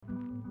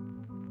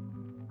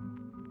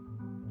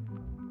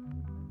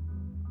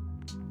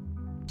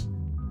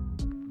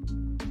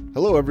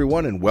Hello,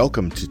 everyone, and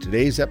welcome to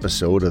today's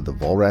episode of the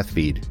Vollrath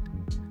Feed.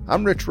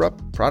 I'm Rich Rupp,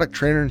 product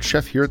trainer and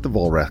chef here at the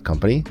Vollrath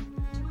Company.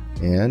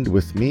 And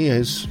with me,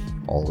 as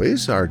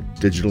always, our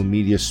digital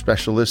media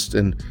specialist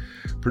and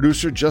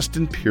producer,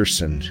 Justin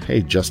Pearson.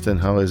 Hey, Justin,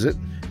 how is it?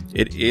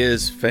 It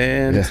is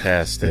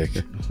fantastic.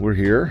 Yeah. We're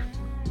here.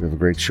 We have a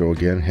great show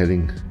again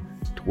heading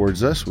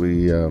towards us.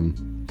 We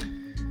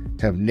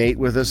have Nate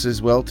with us as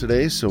well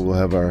today, so we'll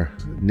have our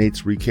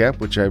Nate's recap,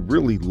 which I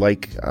really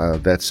like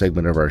that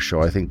segment of our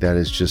show. I think that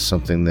is just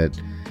something that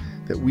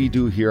we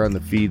do here on the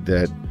feed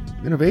that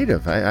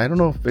innovative. I don't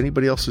know if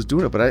anybody else is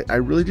doing it, but I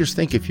really just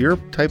think if you're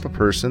a type of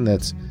person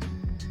that's,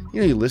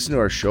 you listen to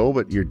our show,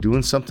 but you're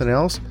doing something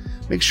else,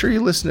 make sure you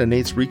listen to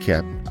Nate's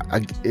recap.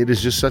 It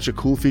is just such a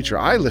cool feature.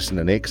 I listen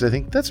to Nate because I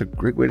think that's a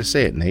great way to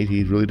say it, Nate.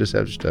 He really does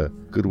have just a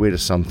good way to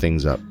sum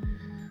things up.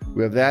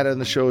 We have that on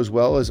the show as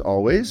well as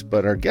always,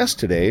 but our guest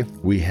today,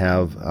 we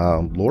have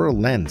Laura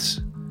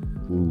Lenz,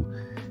 who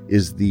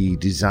is the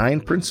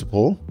design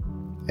principal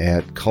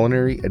at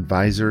Culinary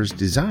Advisors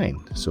Design.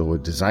 So a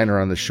designer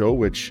on the show,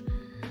 which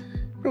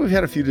we've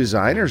had a few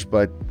designers,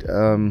 but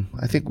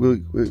I think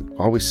we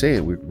always say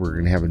it. We're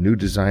going to have a new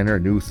designer,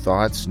 new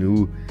thoughts,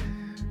 new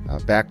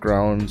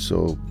background,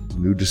 so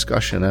new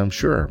discussion, I'm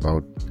sure,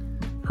 about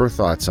her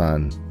thoughts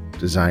on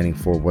designing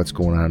for what's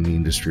going on in the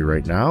industry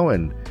right now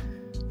and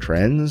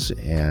trends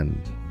and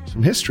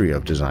some history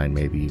of design,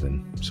 maybe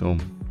even. So,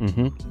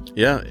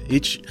 yeah,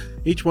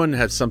 each one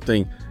has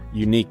something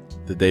unique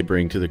that they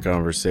bring to the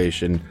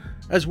conversation,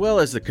 as well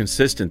as the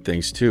consistent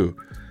things too.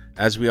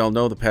 As we all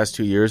know, the past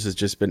 2 years has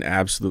just been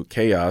absolute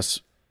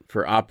chaos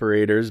for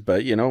operators,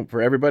 but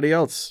for everybody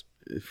else,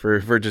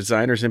 for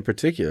designers in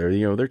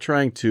particular, they're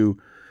trying to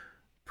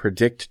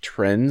predict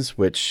trends,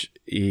 which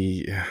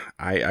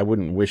I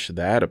wouldn't wish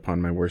that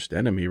upon my worst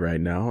enemy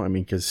right now. I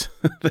mean, because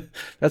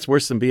that's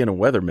worse than being a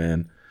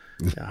weatherman.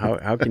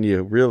 How can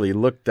you really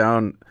look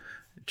down,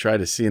 try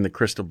to see in the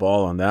crystal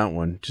ball on that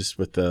one, just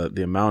with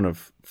the amount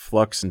of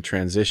flux and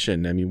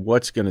transition? I mean,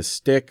 what's going to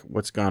stick,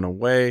 what's gone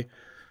away,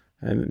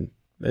 and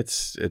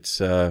it's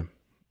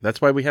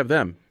that's why we have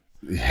them.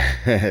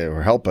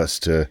 Or help us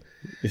to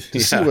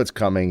see what's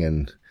coming.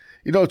 And,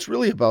 it's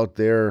really about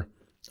their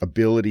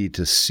ability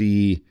to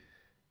see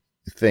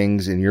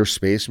things in your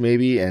space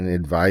maybe and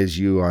advise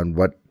you on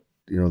what,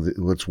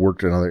 what's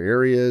worked in other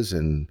areas.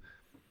 And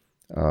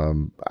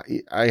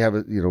I have,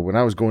 when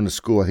I was going to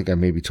school, I think I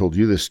maybe told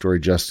you this story,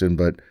 Justin,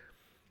 but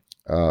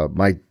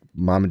my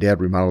mom and dad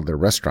remodeled their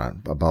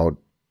restaurant about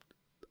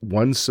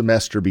one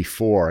semester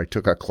before. I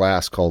took a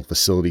class called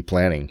facility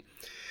planning.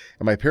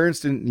 And my parents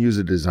didn't use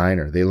a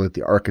designer. They let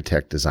the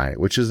architect design it,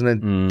 which is an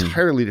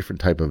entirely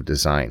different type of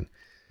design.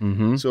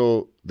 Mm-hmm.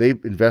 So they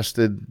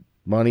invested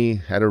money,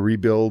 had a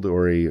rebuild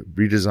or a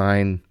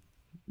redesign,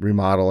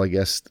 remodel, I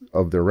guess,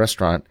 of their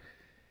restaurant.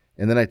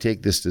 And then I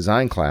take this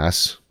design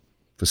class,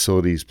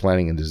 facilities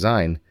planning and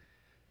design.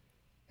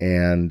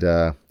 And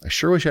I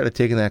sure wish I had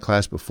taken that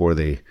class before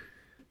they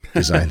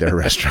designed their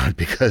restaurant,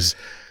 because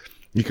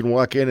you can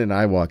walk in, and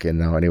I walk in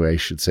now anyway, I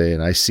should say,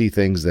 and I see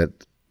things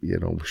that,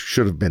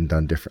 should have been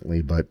done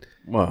differently. But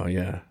well,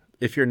 yeah.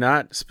 If you're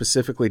not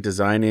specifically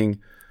designing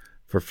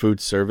for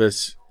food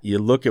service, you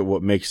look at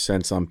what makes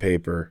sense on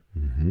paper,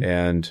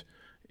 and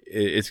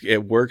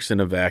it works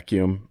in a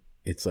vacuum.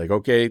 It's like,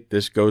 okay,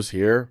 this goes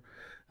here,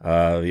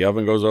 the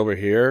oven goes over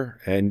here,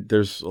 and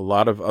there's a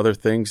lot of other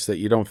things that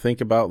you don't think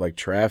about, like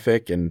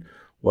traffic and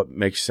what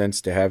makes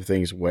sense to have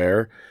things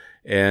where.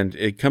 And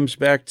it comes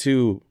back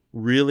to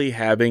really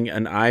having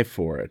an eye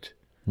for it,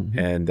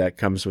 and that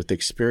comes with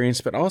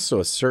experience, but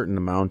also a certain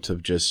amount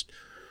of just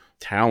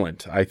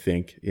talent. I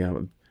think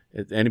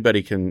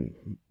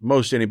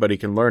most anybody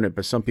can learn it,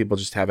 but some people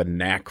just have a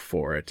knack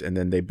for it, and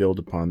then they build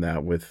upon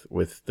that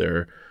with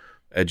their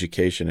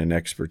education and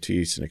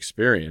expertise and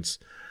experience.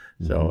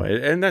 So,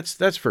 and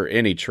that's for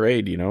any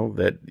trade,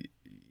 that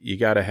you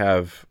got to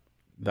have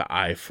the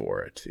eye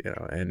for it,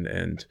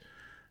 and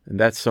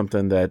that's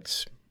something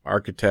that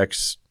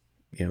architects,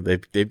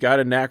 they've got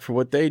a knack for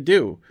what they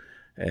do.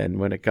 And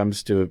when it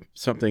comes to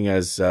something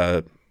as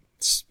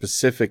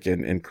specific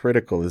and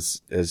critical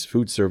as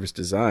food service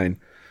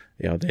design,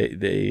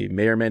 they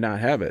may or may not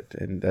have it.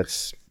 And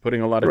that's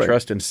putting a lot of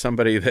trust in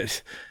somebody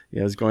that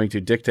is going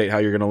to dictate how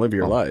you're going to live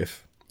your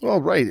life.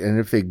 Well, right. And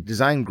if they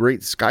design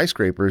great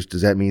skyscrapers,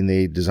 does that mean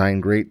they design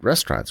great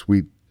restaurants?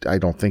 I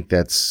don't think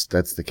that's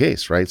the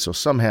case, right? So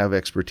some have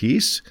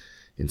expertise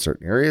in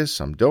certain areas,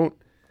 some don't.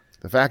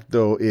 The fact,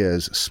 though,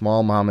 is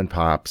small mom and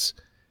pops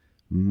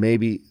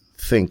maybe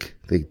think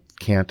they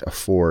can't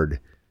afford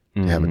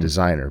to have a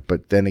designer.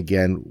 But then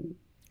again,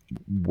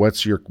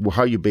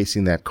 how are you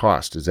basing that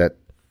cost? Is that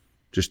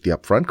just the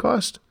upfront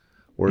cost?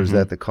 Or is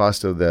that the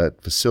cost of the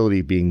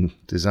facility being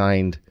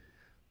designed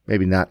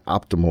maybe not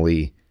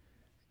optimally,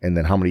 and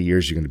then how many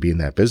years you're going to be in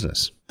that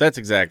business? That's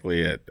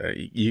exactly it.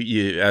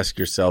 You ask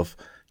yourself,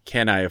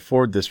 can I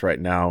afford this right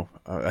now?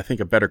 I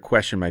think a better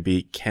question might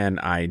be, can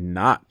I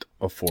not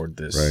afford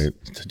this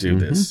to do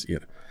this?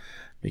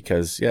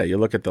 Because, you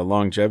look at the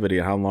longevity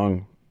of how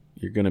long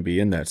you're going to be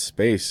in that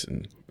space,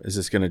 and is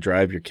this going to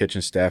drive your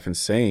kitchen staff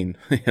insane?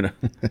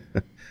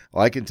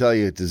 Well, I can tell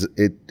you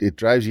it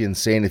drives you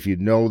insane if you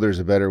know there's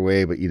a better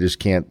way, but you just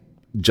can't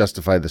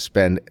justify the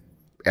spend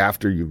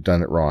after you've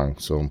done it wrong.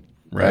 So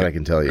that I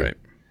can tell you.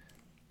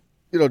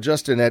 Right.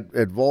 Justin, at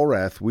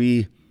Vollrath,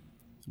 we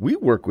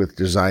work with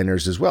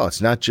designers as well.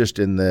 It's not just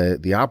in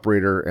the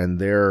operator and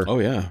their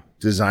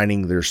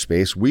designing their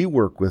space. We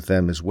work with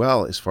them as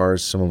well as far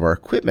as some of our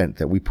equipment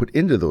that we put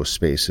into those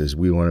spaces.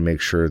 We want to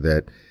make sure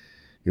that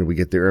we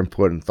get their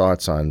input and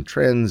thoughts on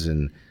trends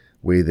and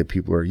way that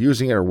people are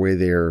using it or way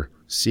they're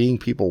seeing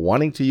people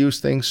wanting to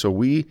use things. So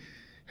we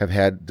have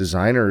had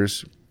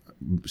designers,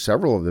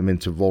 several of them,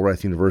 into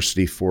Vollrath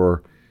University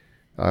for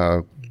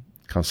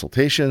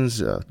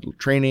consultations,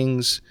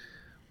 trainings,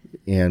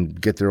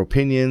 and get their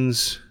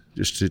opinions,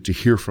 just to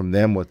hear from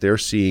them what they're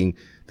seeing,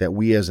 that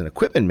we as an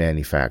equipment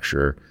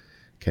manufacturer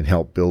can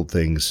help build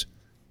things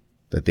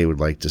that they would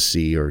like to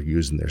see or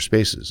use in their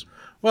spaces.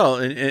 Well,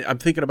 and I'm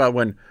thinking about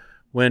when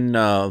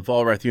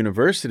Vollrath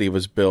University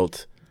was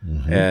built,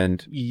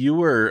 and you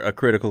were a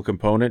critical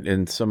component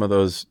in some of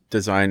those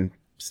design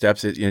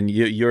steps, and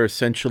you're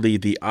essentially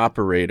the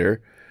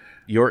operator.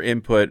 Your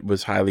input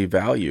was highly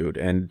valued,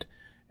 and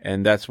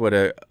that's what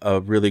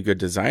a really good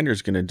designer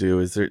is going to do,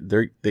 is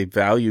they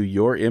value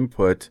your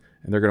input,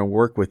 and they're going to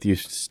work with you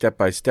step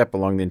by step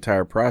along the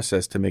entire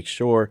process to make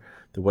sure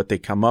that what they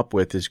come up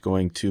with is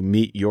going to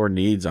meet your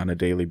needs on a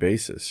daily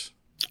basis.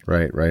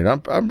 Right.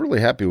 I'm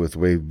really happy with the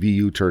way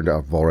VU turned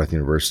out, Vollrath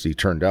University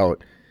turned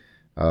out.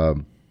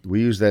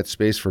 We use that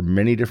space for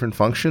many different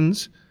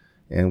functions,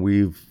 and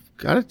we've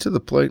got it to the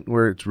point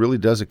where it really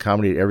does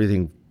accommodate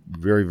everything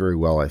very, very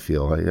well, I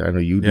feel. I know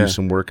you do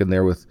some work in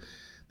there with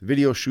the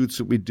video shoots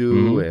that we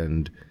do,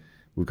 and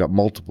we've got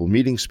multiple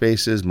meeting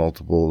spaces,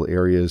 multiple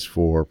areas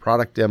for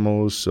product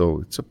demos,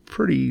 so it's a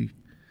pretty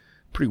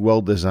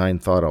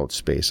well-designed, thought-out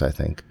space, I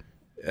think.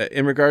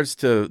 In regards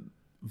to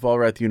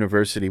Vollrath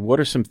University, what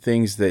are some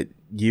things that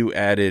you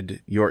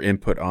added your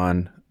input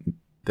on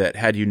that,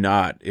 had you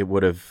not, it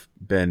would have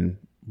been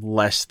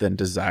less than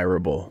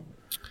desirable?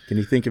 Can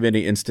you think of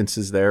any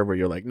instances there where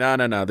you're like,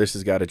 no, this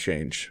has got to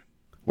change?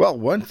 Well,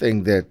 one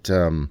thing that,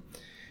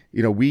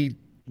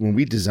 when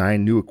we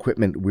design new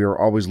equipment, we're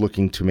always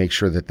looking to make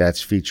sure that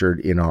that's featured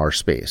in our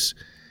space.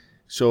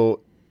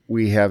 So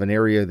we have an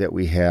area that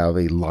we have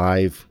a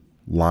live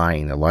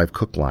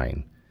cook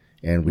line,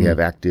 and we have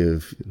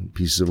active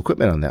pieces of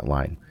equipment on that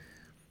line.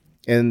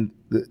 And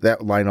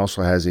that line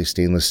also has a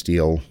stainless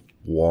steel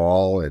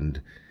wall,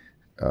 and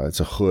it's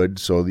a hood,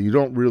 so you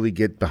don't really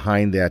get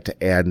behind that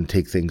to add and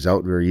take things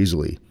out very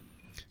easily.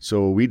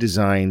 So we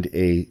designed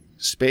a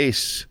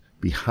space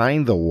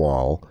behind the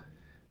wall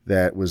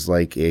that was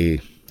like I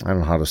don't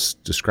know how to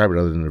describe it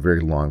other than a very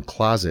long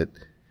closet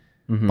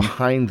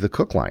behind the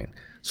cook line.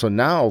 So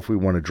now if we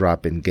want to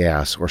drop in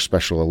gas or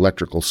special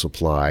electrical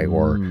supply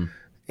or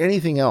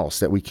anything else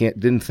that we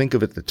didn't think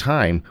of at the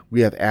time, we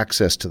have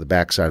access to the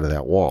backside of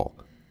that wall.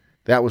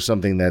 That was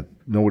something that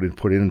no one had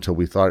put in until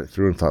we thought it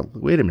through and thought,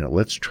 wait a minute,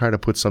 let's try to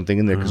put something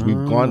in there, because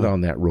we've gone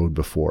down that road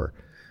before.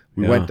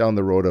 We went down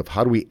the road of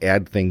how do we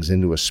add things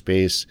into a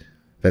space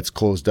that's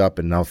closed up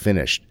and now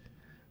finished.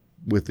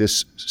 With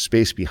this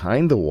space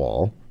behind the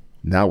wall,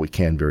 now we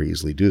can very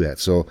easily do that.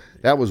 So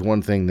that was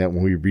one thing that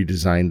when we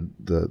redesigned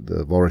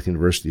the Vollrath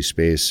University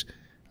space,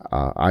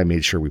 I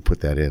made sure we put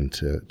that in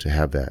to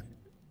have that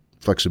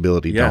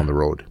flexibility down the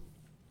road.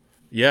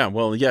 Yeah,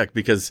 well,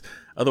 because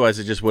otherwise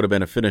it just would have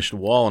been a finished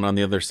wall, and on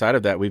the other side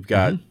of that, we've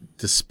got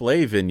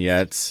display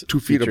vignettes 2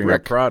 feet of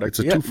brick. Product. It's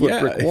a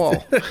 2-foot brick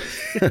wall.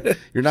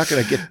 You're not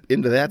going to get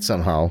into that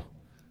somehow.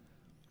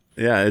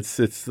 Yeah, it's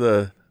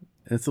the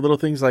little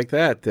things like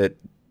that it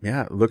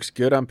looks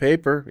good on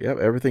paper. Yep,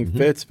 everything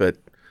fits, but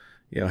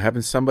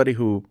having somebody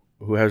who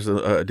has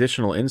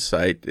additional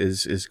insight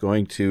is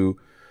going to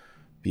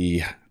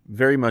be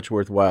very much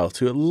worthwhile,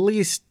 to at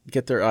least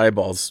get their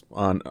eyeballs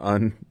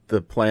on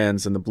the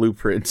plans and the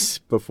blueprints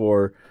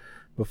before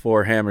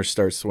hammers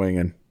start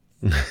swinging.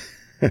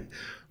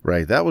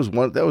 Right. That was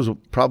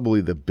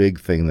probably the big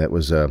thing that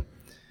was a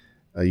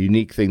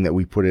unique thing that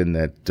we put in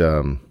that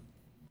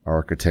our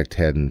architect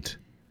hadn't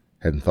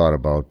thought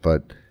about,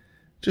 but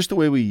just the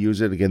way we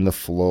use it, again, the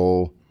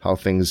flow, how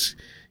things,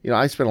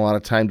 I spent a lot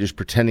of time just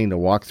pretending to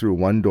walk through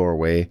one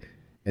doorway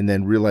and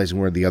then realizing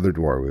where the other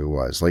doorway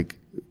was. Like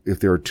if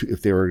they were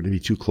going to be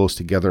too close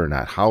together or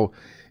not. How,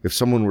 if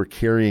someone were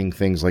carrying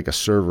things like a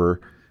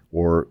server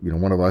or,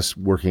 one of us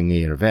working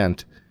an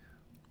event,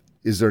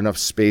 is there enough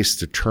space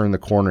to turn the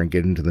corner and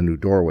get into the new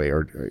doorway?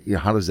 Or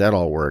how does that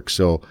all work?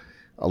 So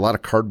a lot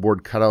of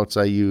cardboard cutouts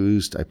I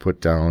used. I put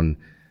down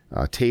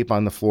tape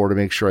on the floor to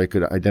make sure I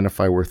could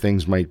identify where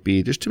things might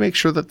be, just to make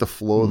sure that the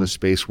flow of the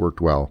space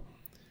worked well.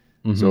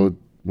 So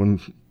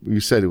when you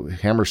said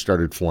hammers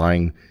started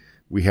flying,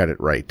 we had it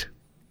right.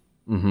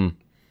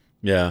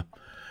 Yeah.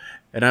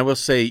 And I will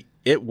say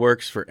it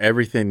works for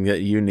everything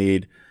that you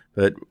need.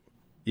 But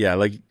yeah,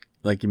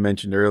 like you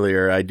mentioned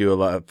earlier, I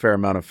do a fair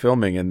amount of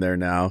filming in there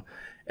now,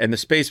 and the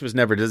space was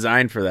never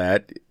designed for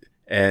that.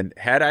 And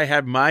had I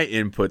had my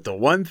input, the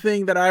one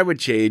thing that I would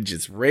change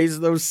is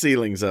raise those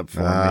ceilings up for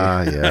me.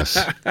 Yes.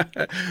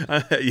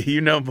 You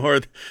know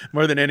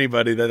more than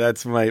anybody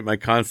that's my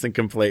constant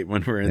complaint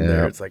when we're in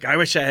there. It's like, I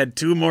wish I had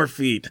 2 more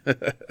feet.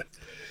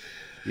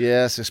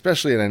 Yes,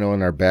 especially, and I know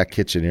in our back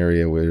kitchen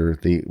area where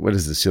what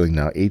is the ceiling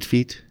now? 8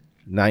 feet?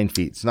 9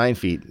 feet. It's 9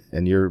 feet,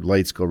 and your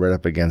lights go right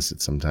up against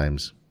it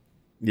sometimes.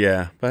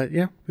 Yeah, but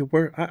yeah,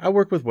 I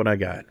work with what I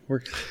got.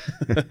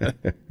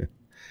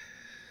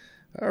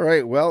 All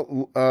right.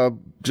 Well,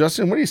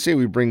 Justin, what do you say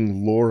we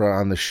bring Laura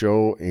on the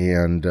show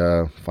and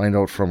find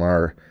out from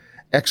our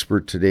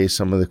expert today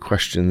some of the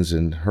questions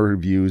and her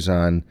views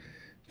on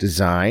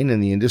design in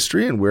the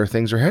industry and where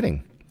things are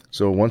heading.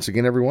 So once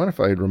again, everyone,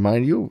 if I'd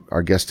remind you,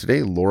 our guest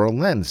today, Laura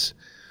Lenz,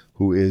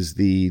 who is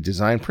the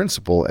design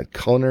principal at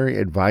Culinary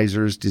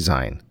Advisors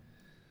Design.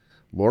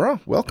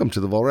 Laura, welcome to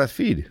the Vollrath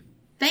Feed.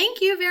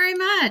 Thank you very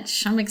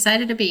much. I'm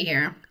excited to be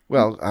here.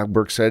 Well,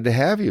 we're excited to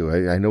have you.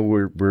 I know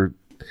we're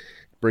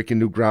breaking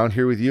new ground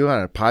here with you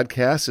on a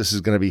podcast. This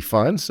is going to be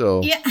fun.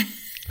 So yeah,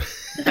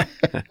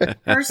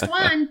 first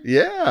one.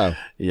 Yeah.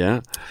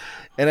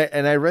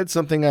 And I read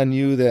something on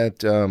you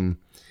that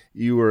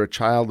you were a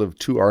child of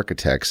 2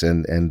 architects,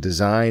 and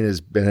design has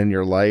been in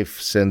your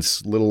life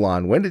since little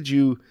on. When did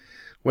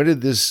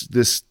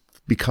this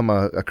become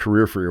a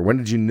career for you? When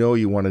did you know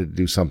you wanted to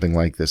do something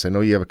like this? I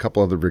know you have a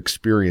couple other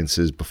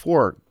experiences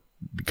before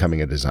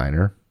becoming a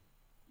designer.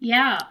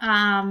 Yeah.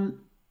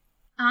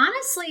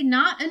 Honestly,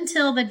 not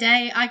until the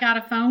day I got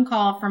a phone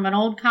call from an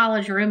old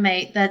college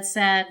roommate that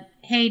said,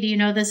 "Hey, do you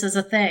know this is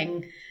a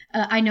thing?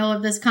 I know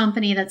of this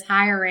company that's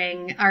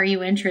hiring. Are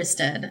you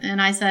interested?"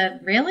 And I said,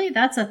 "Really?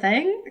 That's a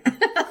thing?"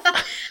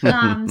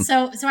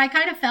 So I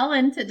kind of fell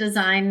into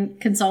design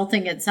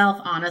consulting itself,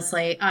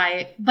 honestly.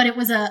 But it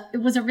was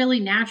a really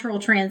natural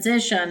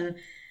transition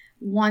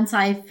once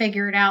I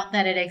figured out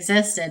that it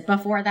existed.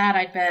 Before that,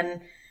 I'd been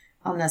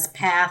on this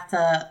path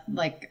to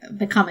like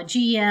become a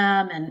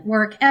GM and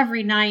work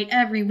every night,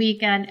 every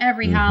weekend,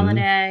 every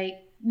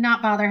holiday,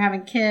 not bother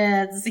having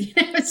kids.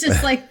 It's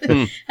just like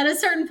at a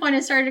certain point I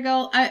started to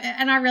go,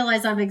 and I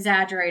realize I'm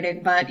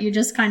exaggerating, but you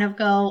just kind of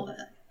go,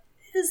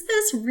 is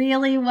this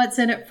really what's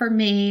in it for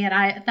me? And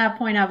at that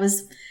point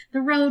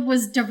the road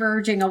was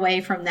diverging away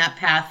from that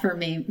path for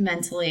me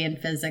mentally and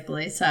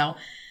physically. So,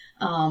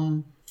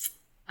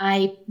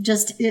 it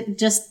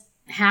just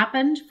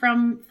happened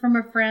from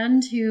a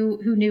friend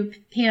who knew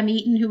Pam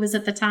Eaton, who was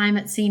at the time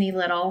at Sini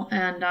Little,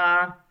 and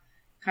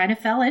kind of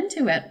fell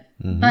into it.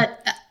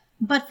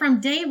 But from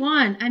day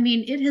one, I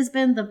mean, it has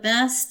been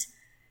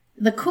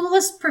the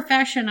coolest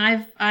profession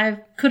I've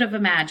could have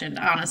imagined.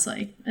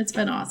 Honestly, it's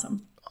been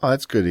awesome. Oh,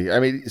 that's good.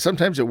 I mean,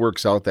 sometimes it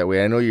works out that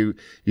way. I know you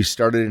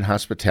started in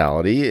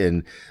hospitality,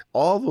 and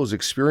all those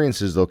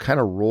experiences, they'll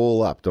kind of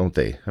roll up, don't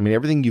they? I mean,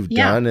 everything you've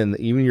done, and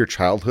even your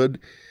childhood,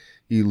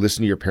 you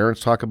listen to your parents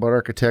talk about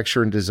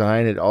architecture and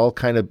design, it all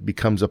kind of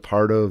becomes a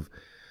part of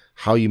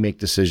how you make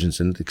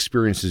decisions and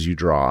experiences you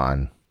draw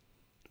on.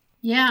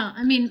 Yeah,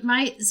 I mean,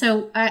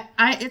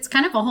 it's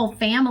kind of a whole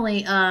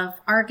family of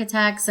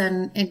architects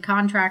and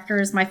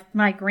contractors.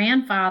 My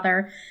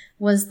grandfather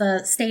was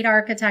the state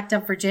architect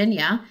of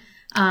Virginia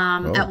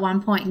at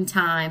one point in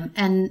time,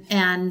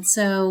 and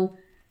so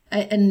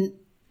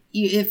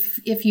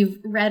if you've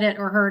read it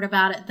or heard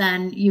about it,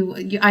 then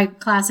I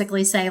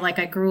classically say, like,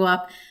 I grew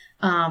up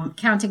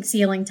counting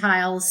ceiling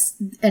tiles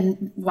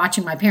and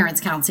watching my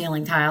parents count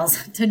ceiling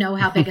tiles to know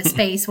how big a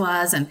space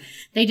was. And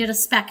they did a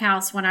spec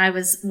house when I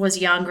was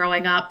young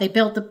growing up. They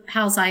built the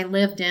house I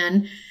lived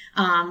in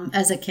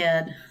as a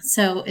kid.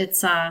 So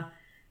it's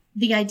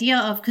the idea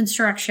of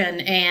construction,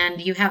 and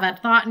you have a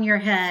thought in your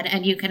head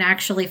and you can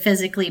actually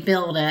physically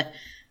build it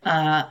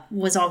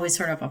was always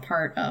sort of a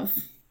part of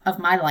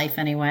my life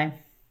anyway.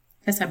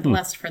 I guess I'm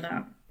blessed for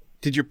that.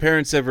 Did your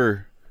parents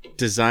ever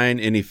design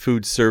any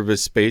food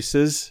service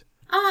spaces?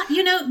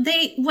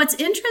 What's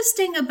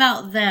interesting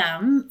about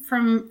them,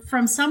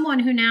 from someone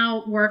who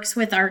now works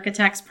with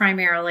architects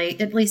primarily,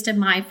 at least in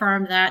my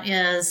firm, that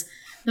is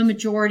the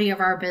majority of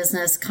our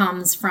business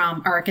comes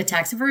from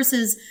architects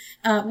versus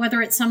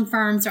whether it's some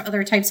firms or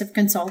other types of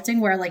consulting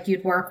where like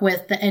you'd work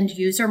with the end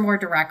user more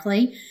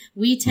directly.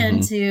 We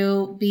tend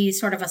to be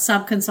sort of a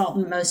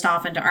sub-consultant most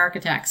often to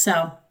architects.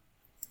 So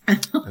I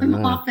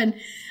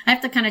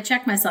have to kind of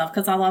check myself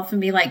because I'll often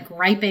be like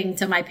griping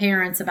to my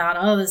parents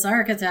about, this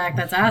architect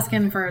that's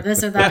asking for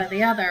this or that or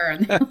the other.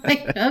 And they're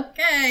like,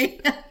 okay,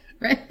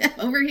 right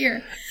over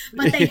here.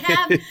 But they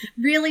have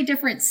really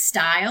different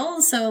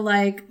styles. So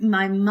like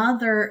my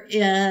mother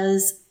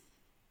is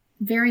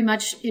very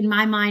much, in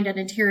my mind, an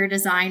interior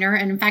designer.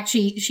 And in fact,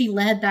 she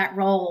led that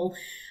role.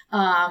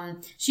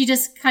 She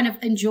just kind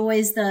of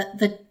enjoys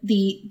the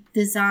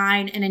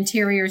design and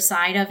interior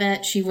side of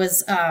it. She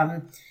was,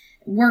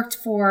 worked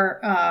for,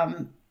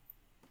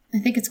 I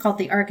think it's called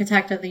the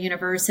Architect of the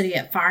University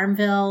at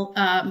Farmville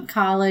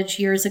College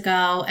years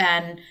ago.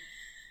 And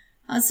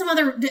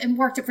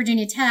worked at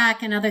Virginia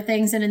Tech and other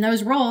things. And in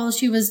those roles,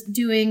 she was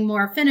doing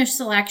more finish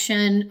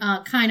selection,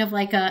 kind of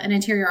like an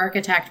interior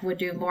architect would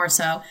do more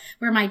so,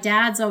 where my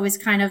dad's always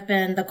kind of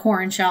been the core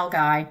and shell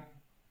guy.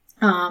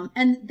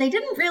 And they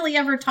didn't really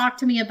ever talk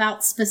to me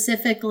about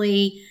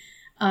specifically,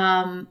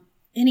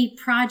 any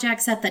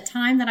projects at the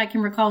time that I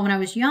can recall when I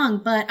was young,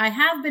 but I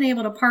have been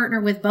able to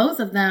partner with both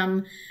of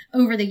them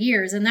over the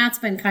years. And that's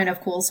been kind of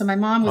cool. So my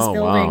mom was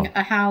building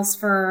a house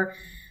for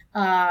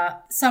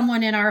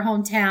someone in our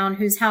hometown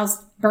whose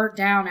house burnt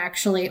down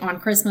actually on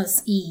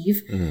Christmas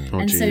Eve.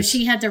 So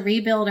she had to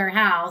rebuild her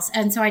house.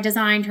 And so I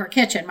designed her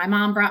kitchen. My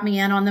mom brought me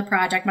in on the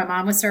project. My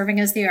mom was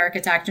serving as the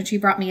architect and she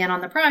brought me in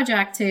on the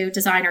project to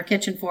design her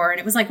kitchen for her. And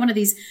it was like one of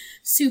these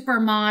super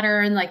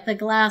modern, like the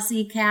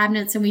glassy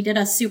cabinets. And we did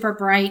a super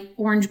bright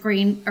orange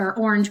green or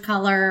orange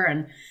color.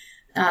 And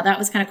that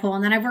was kind of cool.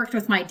 And then I worked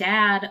with my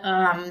dad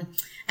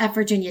at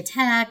Virginia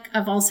Tech.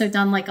 I've also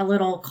done like a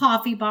little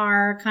coffee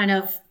bar kind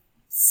of.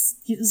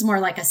 It was more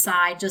like a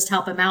side, just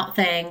help him out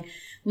thing.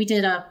 We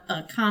did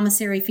a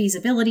commissary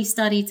feasibility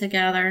study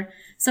together.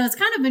 So it's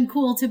kind of been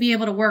cool to be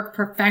able to work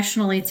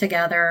professionally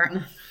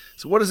together.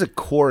 So what is a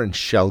core and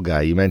shell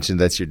guy? You mentioned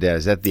that's your dad.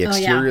 Is that the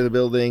exterior of the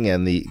building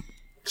and the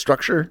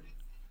structure?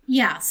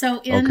 Yeah. So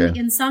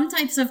in some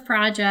types of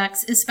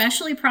projects,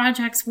 especially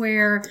projects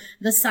where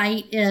the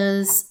site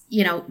is,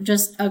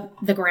 just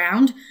the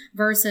ground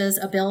versus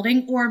a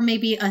building or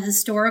maybe a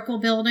historical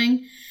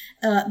building,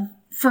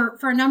 for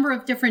a number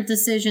of different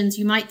decisions,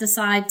 you might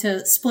decide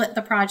to split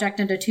the project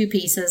into two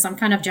pieces. I'm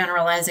kind of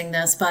generalizing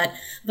this, but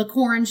the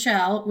core and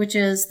shell, which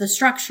is the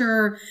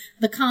structure,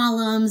 the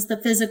columns, the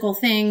physical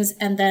things,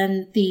 and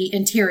then the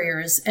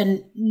interiors.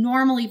 And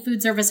normally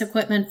food service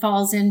equipment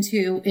falls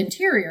into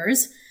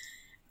interiors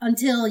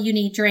until you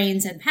need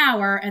drains and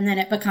power, and then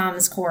it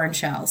becomes core and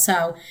shell.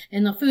 So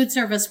in the food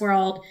service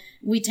world,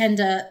 we tend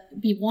to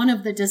be one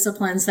of the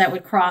disciplines that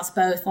would cross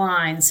both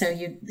lines. So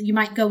you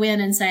might go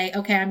in and say,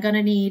 okay, I'm going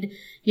to need,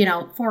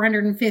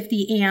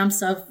 450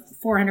 amps of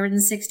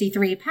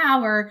 463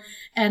 power.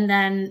 And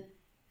then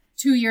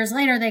 2 years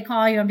later, they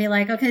call you and be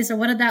like, okay, so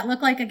what did that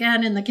look like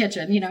again in the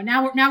kitchen?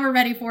 Now we're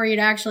ready for you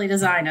to actually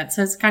design it.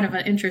 So it's kind of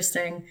an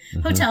interesting,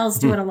 hotels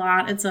do it a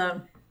lot.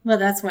 Well,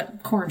 that's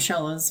what core and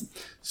shell is.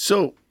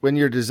 So when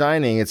you're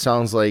designing, it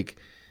sounds like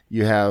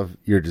you have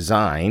your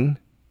design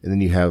and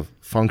then you have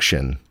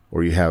function,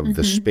 or you have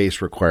the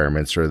space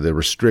requirements or the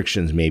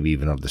restrictions maybe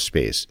even of the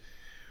space.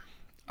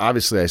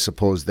 Obviously, I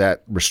suppose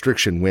that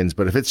restriction wins,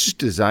 but if it's just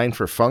designed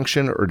for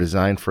function or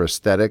designed for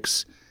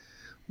aesthetics,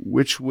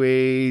 which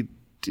way,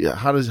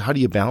 how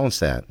do you balance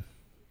that?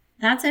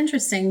 That's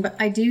interesting, but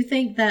I do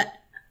think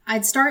that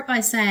I'd start by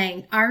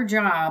saying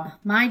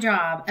my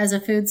job as a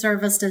food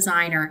service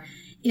designer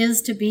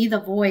is to be the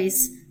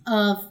voice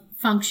of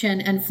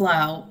function and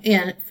flow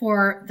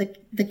for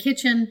the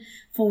kitchen,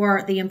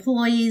 for the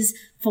employees,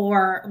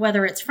 for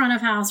whether it's front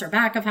of house or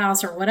back of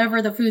house or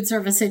whatever the food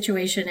service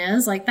situation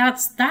is. Like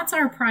that's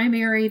our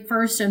primary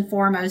first and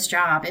foremost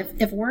job.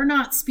 If we're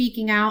not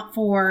speaking out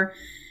for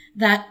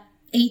that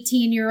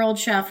 18-year-old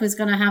chef who's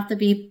going to have to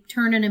be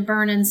turning and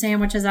burning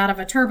sandwiches out of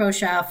a Turbo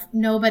Chef,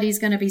 nobody's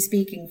going to be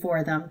speaking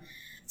for them.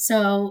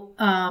 So,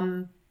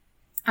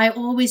 I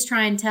always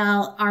try and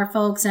tell our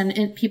folks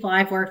and people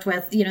I've worked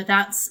with,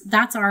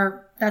 that's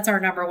our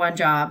number one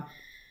job.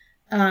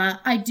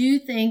 I do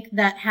think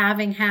that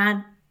having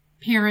had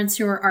parents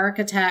who are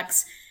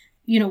architects,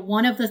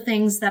 one of the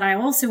things that I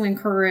also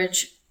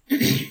encourage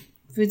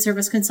food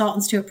service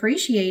consultants to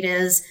appreciate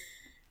is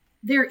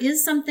there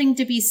is something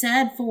to be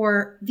said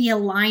for the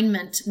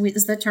alignment,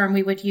 is the term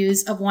we would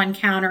use, of one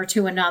counter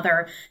to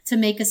another to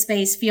make a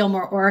space feel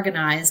more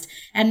organized.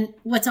 And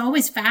what's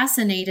always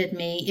fascinated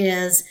me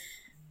is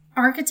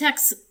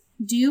architects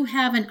do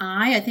have an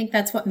eye. I think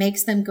that's what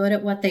makes them good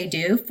at what they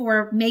do,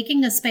 for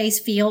making a space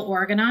feel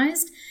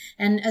organized.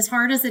 And as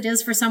hard as it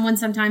is for someone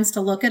sometimes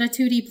to look at a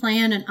 2D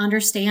plan and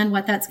understand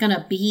what that's going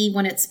to be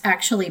when it's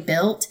actually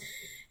built,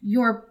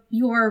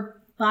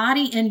 your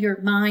body and your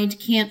mind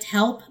can't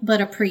help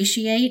but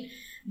appreciate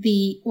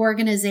the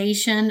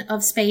organization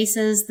of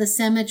spaces, the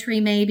symmetry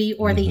maybe,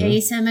 or the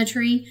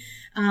asymmetry.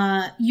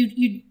 I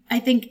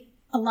think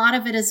a lot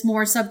of it is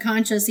more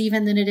subconscious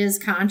even than it is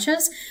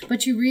conscious,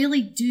 but you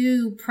really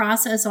do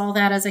process all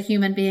that as a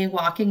human being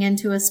walking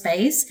into a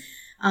space.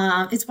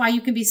 It's why you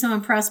can be so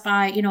impressed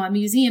by, a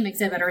museum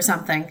exhibit or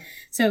something.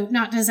 So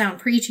not to sound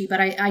preachy, but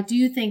I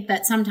do think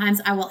that sometimes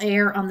I will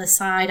err on the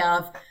side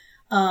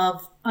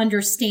of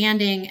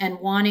understanding and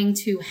wanting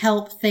to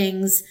help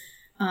things,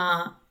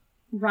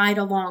 ride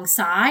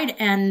alongside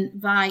and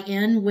vie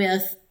in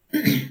with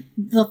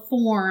the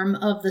form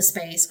of the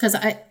space. Because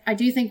I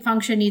do think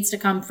function needs to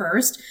come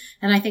first.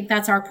 And I think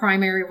that's our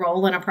primary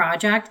role in a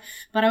project.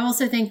 But I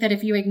also think that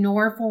if you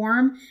ignore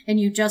form and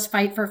you just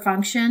fight for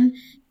function,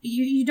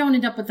 you don't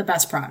end up with the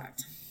best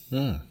product.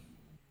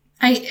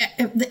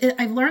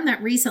 I've learned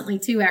that recently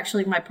too,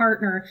 actually.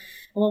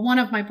 One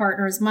of my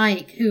partners,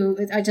 Mike, who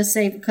I just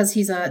say because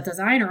he's a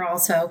designer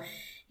also,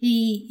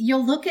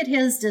 you'll look at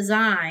his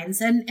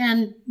designs,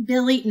 and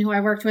Bill Eaton, who I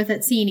worked with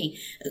at Cini,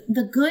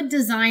 the good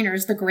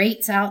designers, the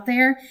greats out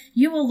there,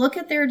 you will look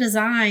at their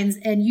designs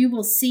and you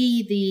will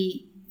see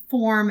the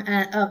form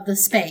of the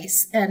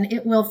space, and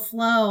it will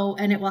flow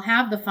and it will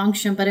have the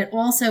function, but it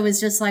also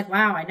is just like,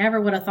 wow, I never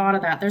would have thought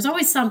of that. There's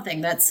always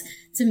something that's,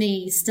 to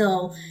me,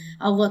 still,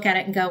 I'll look at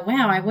it and go,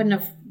 wow, I wouldn't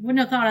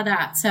have thought of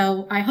that.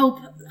 So I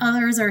hope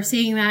others are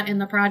seeing that in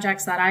the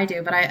projects that I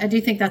do, but I do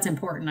think that's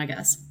important, I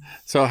guess.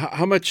 So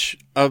how much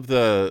of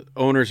the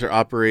owners or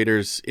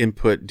operators'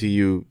 input do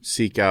you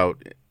seek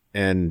out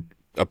and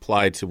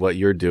apply to what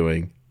you're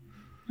doing?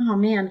 Oh,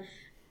 man.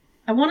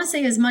 I want to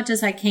say as much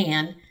as I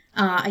can.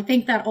 I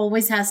think that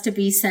always has to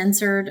be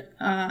censored,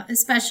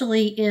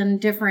 especially in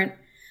different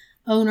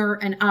owner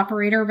and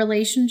operator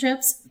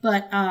relationships.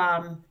 But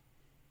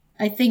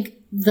I think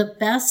the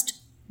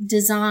best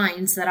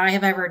designs that I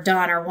have ever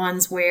done are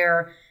ones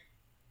where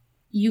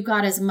you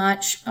got as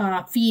much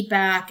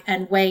feedback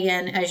and weigh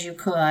in as you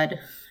could.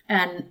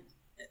 And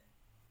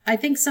I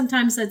think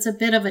sometimes that's a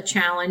bit of a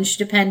challenge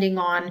depending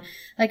on,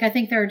 like, I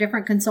think there are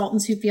different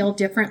consultants who feel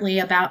differently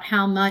about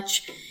how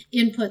much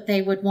input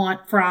they would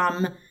want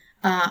from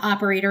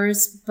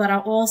operators. But I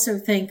also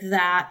think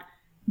that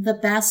the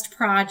best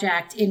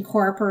project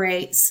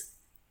incorporates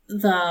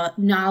the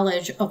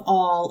knowledge of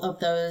all of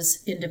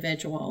those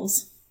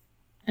individuals,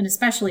 and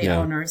especially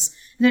owners.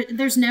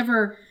 There's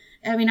never,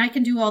 I mean, I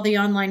can do all the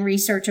online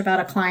research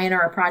about a client or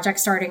a project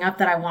starting up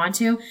that I want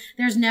to.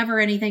 There's never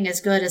anything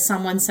as good as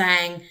someone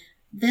saying,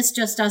 this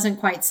just doesn't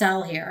quite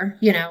sell here,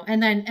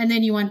 and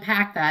then you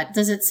unpack that.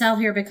 Does it sell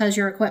here because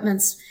your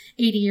equipment's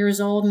 80 years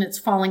old and it's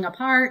falling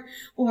apart?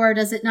 Or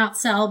does it not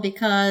sell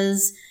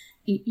because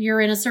you're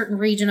in a certain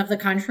region of the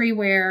country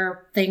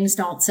where things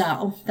don't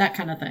sell? That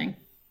kind of thing.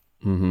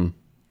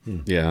 Mm-hmm.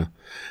 Yeah.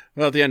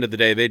 Well, at the end of the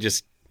day,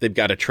 they've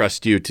got to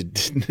trust you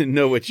to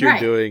know what you're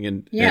doing.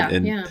 And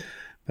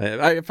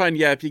I find,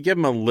 if you give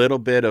them a little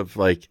bit of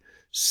like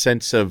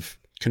sense of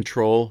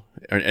control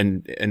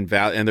and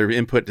their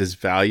input is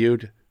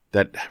valued,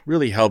 that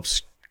really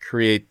helps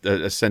create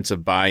a sense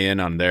of buy-in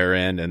on their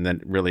end, and then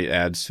really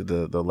adds to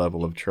the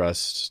level of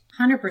trust.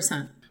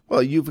 100%.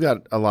 Well, you've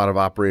got a lot of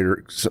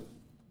operator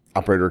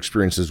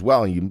experience as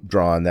well, and you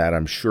draw on that,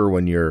 I'm sure,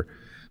 when you're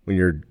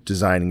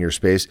designing your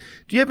space.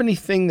 Do you have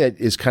anything that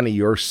is kind of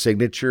your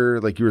signature?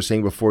 Like you were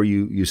saying before,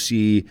 you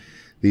see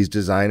these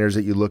designers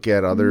that you look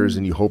at others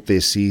and you hope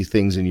they see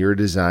things in your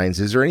designs.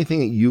 Is there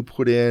anything that you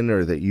put in,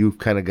 or that you've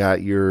kind of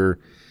got your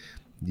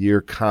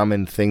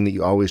common thing that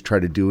you always try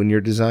to do in your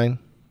design?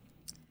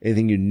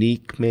 Anything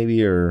unique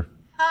maybe, or?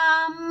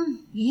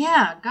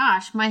 Yeah,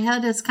 gosh, my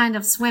head is kind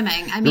of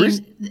swimming. I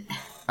mean,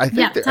 I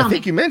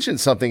think you mentioned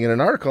something in an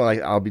article.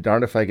 I'll be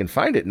darned if I can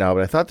find it now,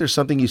 but I thought there's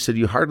something you said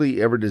you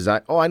hardly ever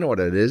design. Oh, I know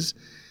what it is.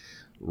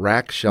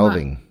 Rack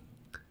shelving.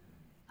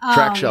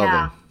 Track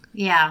shelving.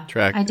 Yeah.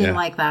 I do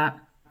like that.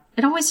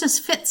 It always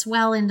just fits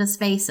well into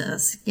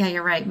spaces. Yeah,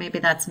 you're right. Maybe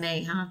that's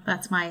me, huh?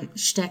 That's my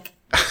shtick.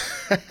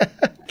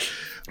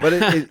 But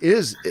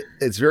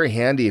it's very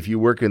handy if you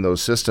work in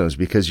those systems,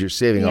 because you're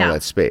saving all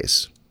that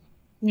space.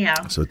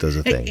 Yeah. So it does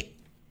a thing.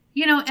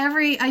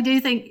 I do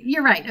think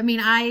you're right. I mean,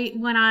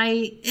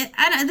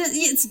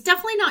 it's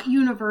definitely not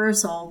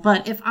universal,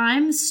 but if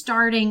I'm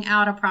starting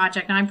out a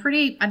project, and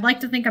I'd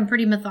like to think I'm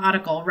pretty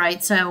methodical,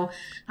 right? So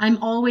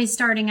I'm always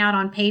starting out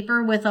on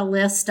paper with a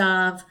list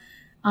of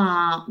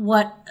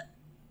what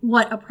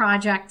a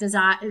project is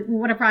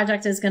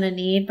going to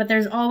need, but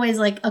there's always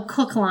like a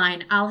cook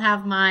line. I'll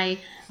have my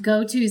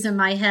go-tos in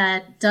my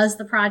head. Does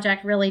the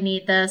project really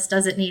need this?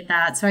 Does it need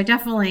that? So I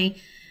definitely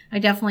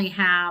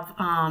have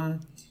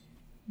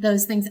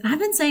those things. And I've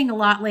been saying a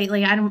lot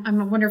lately. I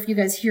wonder if you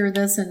guys hear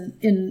this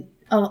in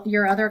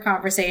your other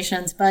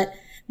conversations, but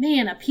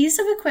man, a piece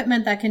of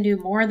equipment that can do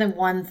more than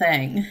one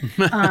thing.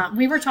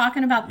 We were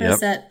talking about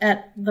this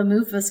at the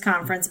MUFAS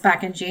conference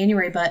back in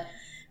January, but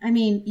I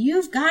mean,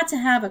 you've got to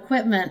have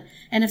equipment.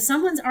 And if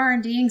someone's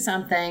R&Ding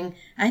something,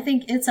 I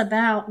think it's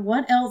about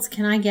what else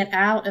can I get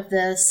out of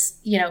this,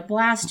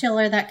 blast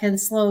chiller that can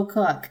slow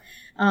cook.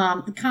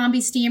 The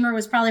Combi steamer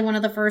was probably one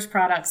of the first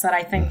products that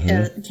I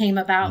think came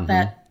about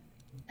that,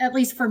 at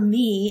least for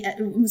me,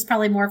 it was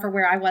probably more for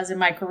where I was in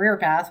my career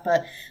path,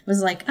 but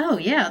was like, oh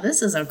yeah,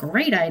 this is a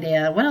great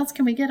idea. What else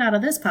can we get out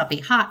of this puppy?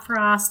 Hot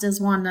Frost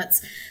is one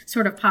that's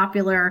sort of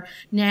popular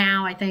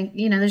now. I think,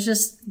 there's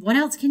just, what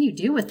else can you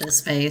do with this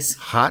space?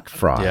 Hot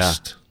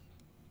Frost.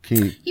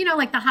 Yeah.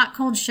 Like the hot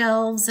cold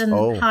shelves and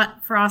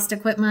hot frost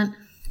equipment.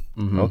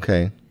 Mm-hmm.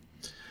 Okay.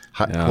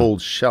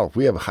 Cold shelf.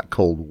 We have hot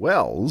cold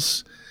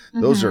wells.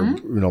 Those are,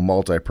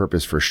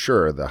 multi-purpose for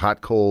sure. The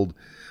hot cold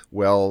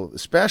well,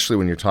 especially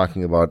when you're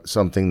talking about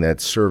something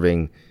that's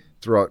serving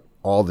throughout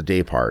all the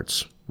day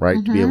parts,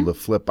 right? To be able to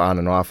flip on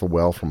and off a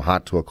well from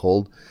hot to a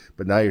cold.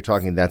 But now you're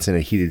talking that's in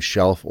a heated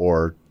shelf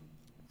or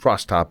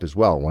frost top as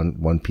well,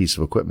 one piece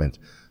of equipment.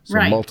 So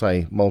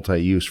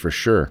multi-use for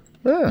sure.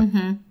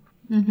 Yeah.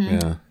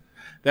 Yeah.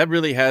 That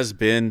really has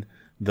been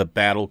the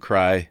battle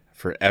cry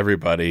for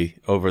everybody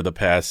over the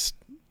past,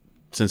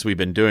 since we've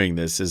been doing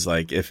this, is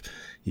like, if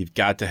you've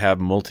got to have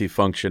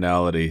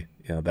multifunctionality.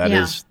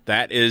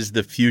 That is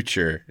the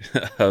future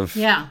of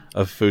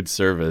food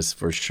service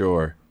for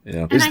sure.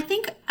 And I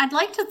think I'd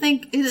like to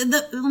think,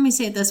 let me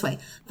say it this way.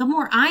 The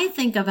more I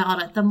think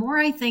about it, the more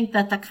I think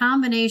that the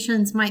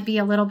combinations might be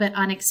a little bit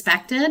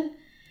unexpected,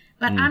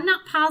 but I'm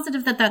not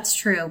positive that that's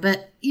true.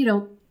 But,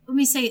 let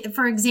me say,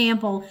 for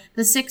example,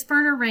 the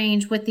 6-burner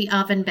range with the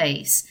oven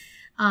base,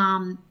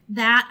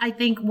 that I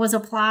think was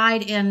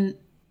applied in,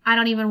 I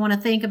don't even want to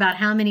think about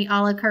how many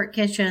a la carte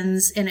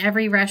kitchens in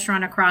every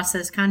restaurant across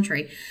this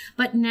country.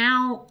 But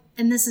now,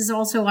 and this is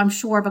also, I'm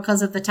sure,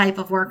 because of the type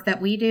of work that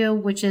we do,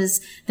 which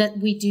is that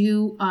we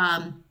do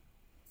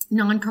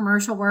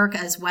non-commercial work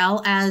as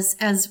well as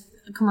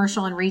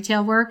commercial and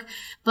retail work.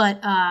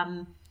 But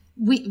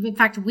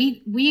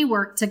we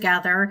worked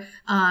together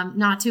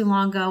not too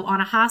long ago on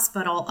a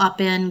hospital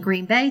up in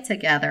Green Bay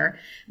together.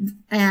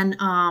 And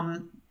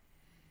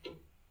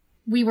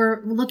we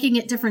were looking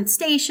at different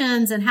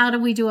stations and how do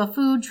we do a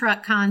food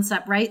truck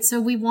concept, right?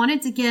 So we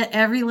wanted to get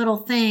every little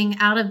thing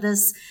out of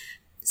this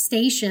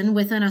station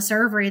within a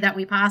servery that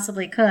we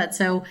possibly could.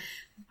 So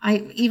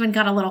I even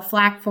got a little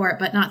flack for it,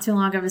 but not too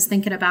long ago I was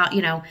thinking about,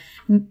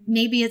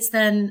 maybe it's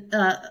then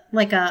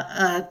like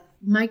a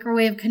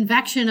microwave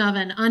convection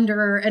oven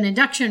under an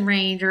induction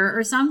range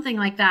or something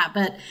like that.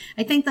 But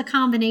I think the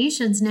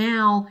combinations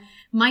now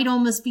might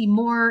almost be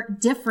more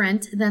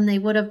different than they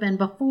would have been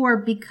before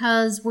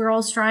because we're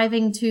all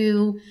striving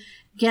to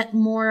get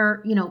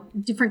more,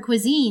 different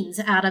cuisines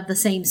out of the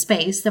same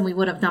space than we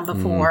would have done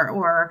before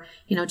or,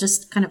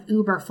 just kind of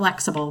uber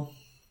flexible.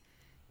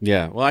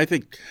 Yeah. Well, I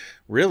think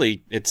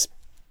really it's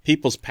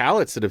people's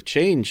palates that have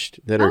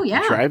changed that are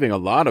driving a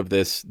lot of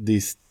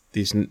these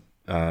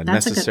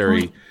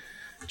necessary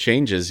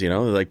changes,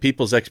 like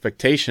people's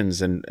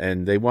expectations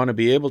and they want to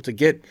be able to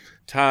get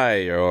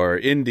Thai or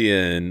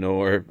Indian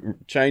or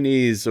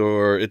Chinese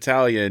or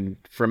Italian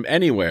from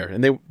anywhere.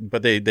 And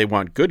they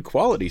want good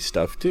quality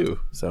stuff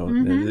too. So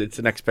it's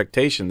an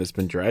expectation that's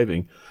been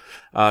driving.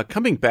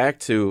 Coming back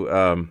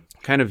to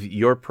kind of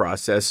your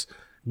process,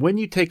 when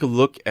you take a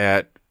look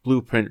at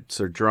blueprints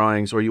or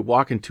drawings or you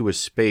walk into a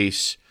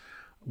space,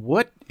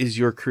 what is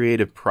your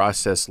creative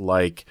process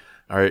like?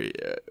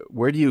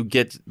 Where do you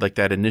get like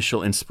that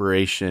initial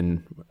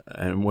inspiration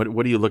and what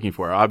are you looking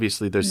for?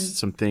 Obviously, there's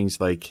some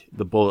things like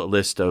the bullet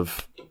list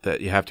of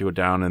that you have to go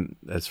down and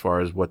as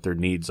far as what their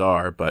needs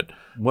are. But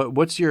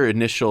what's your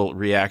initial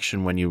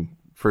reaction when you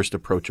first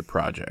approach a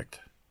project?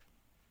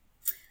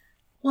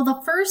 Well,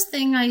 the first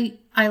thing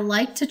I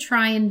like to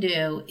try and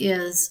do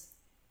is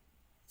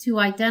to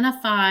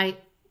identify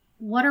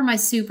what are my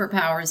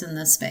superpowers in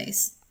this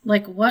space.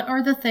 Like, what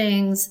are the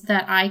things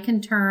that I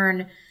can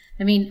turn?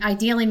 I mean,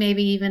 ideally,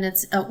 maybe even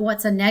it's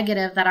what's a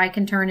negative that I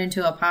can turn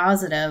into a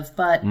positive,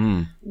 but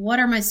what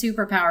are my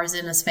superpowers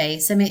in a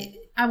space? I mean,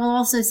 I will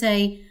also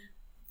say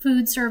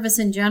food service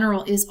in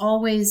general is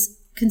always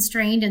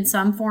constrained in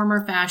some form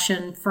or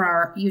fashion for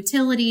our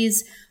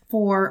utilities,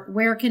 for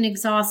where can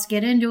exhaust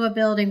get into a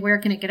building, where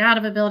can it get out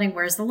of a building,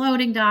 where's the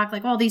loading dock,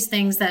 like all these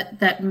things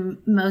that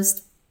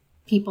most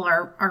people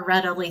are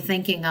readily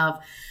thinking of.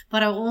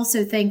 But I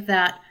also think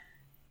that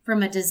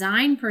from a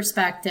design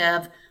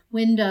perspective,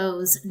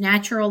 windows,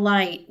 natural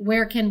light,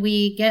 where can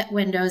we get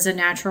windows and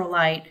natural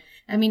light?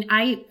 I mean,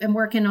 I am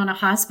working on a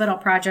hospital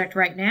project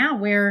right now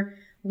where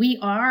we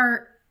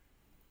are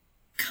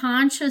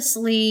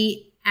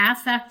consciously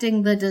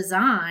affecting the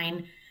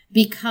design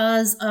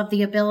because of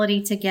the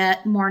ability to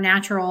get more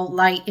natural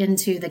light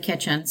into the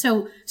kitchen.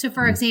 So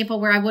for example,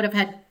 where I would have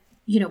had,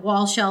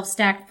 wall shelf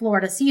stacked floor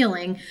to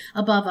ceiling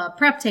above a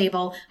prep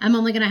table, I'm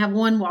only going to have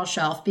one wall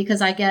shelf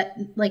because I get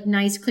like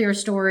nice clear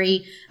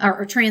story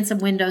or transom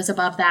windows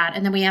above that.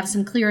 And then we have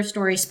some clear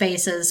story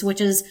spaces, which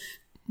is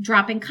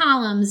dropping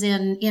columns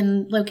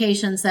in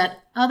locations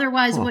that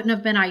otherwise wouldn't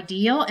have been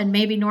ideal. And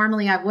maybe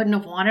normally I wouldn't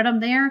have wanted them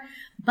there.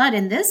 But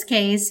in this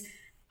case,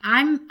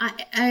 I mean,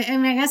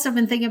 I guess I've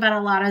been thinking about it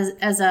a lot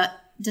as a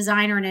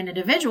designer and an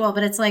individual,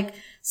 but it's like,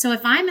 so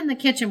if I'm in the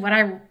kitchen, would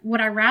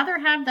I rather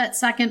have that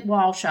second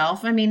wall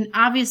shelf? I mean,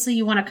 obviously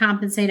you want to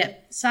compensate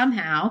it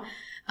somehow,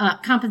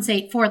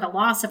 compensate for the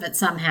loss of it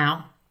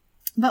somehow.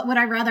 But would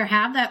I rather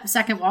have that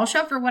second wall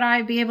shelf, or would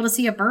I be able to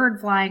see a bird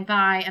flying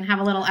by and have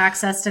a little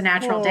access to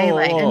natural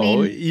daylight? I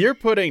mean, you're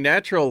putting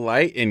natural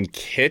light in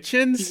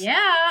kitchens?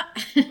 Yeah.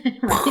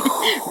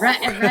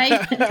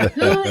 right.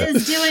 Who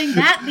is doing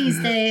that these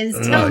days?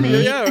 Tell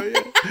me.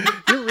 Yeah.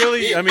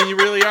 You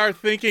really are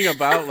thinking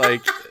about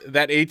like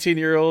that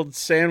 18-year-old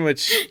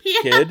sandwich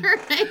kid.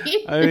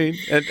 Right. I mean,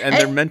 and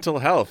their mental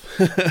health.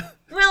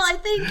 Well, I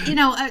think,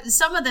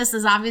 some of this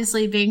is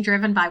obviously being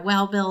driven by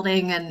well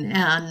building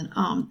and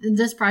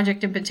this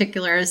project in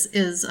particular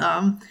is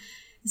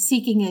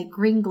seeking a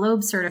Green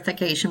Globe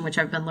certification, which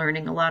I've been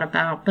learning a lot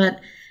about. But,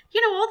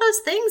 all those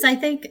things, I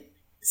think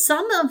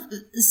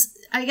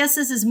I guess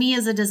this is me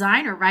as a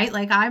designer, right?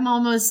 Like I'm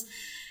almost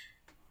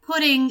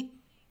putting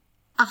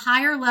a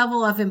higher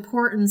level of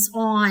importance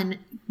on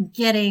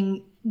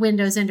getting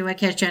windows into a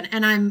kitchen,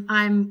 and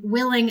I'm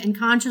willing and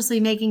consciously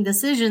making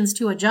decisions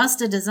to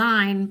adjust a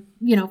design,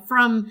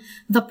 from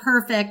the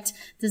perfect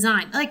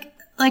design.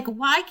 Like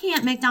why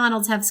can't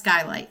McDonald's have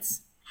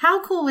skylights?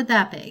 How cool would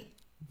that be?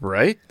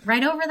 Right?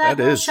 Right over that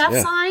little chef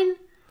sign?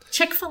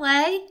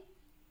 Chick-fil-A?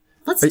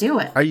 Let's do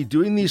it. Are you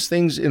doing these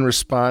things in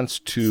response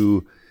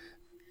to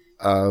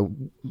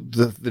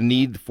the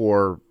need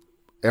for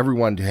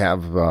everyone to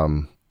have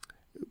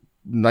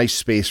nice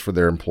space for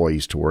their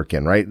employees to work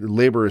in, right?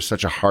 Labor is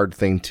such a hard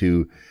thing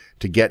to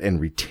get and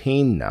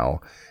retain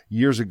now.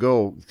 Years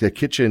ago, the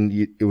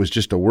kitchen, it was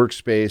just a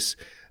workspace.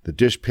 The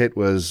dish pit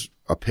was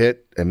a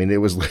pit. I mean, it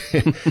was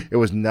it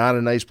was not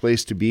a nice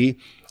place to be.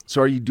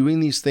 So are you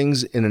doing these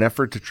things in an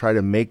effort to try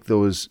to make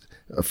those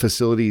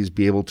facilities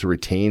be able to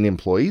retain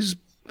employees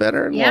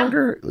better and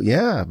longer?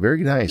 Yeah,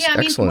 very nice. Yeah,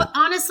 Excellent.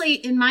 Honestly,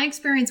 in my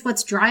experience,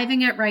 what's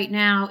driving it right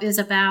now is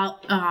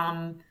about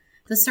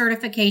the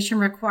certification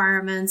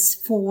requirements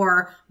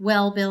for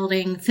well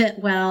building,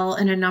 Fitwel,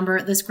 and a number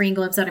of the Green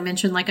Globes that I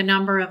mentioned, like a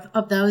number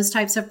of those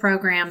types of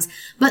programs.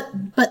 But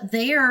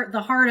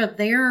the heart of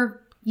their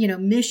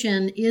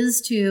mission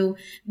is to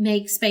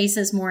make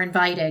spaces more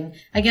inviting.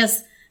 I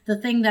guess the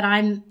thing that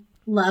I'm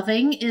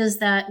loving is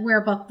that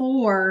where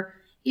before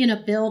in a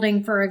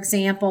building, for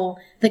example,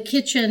 the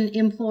kitchen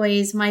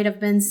employees might have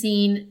been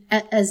seen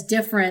as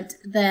different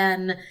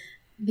than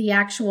the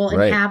actual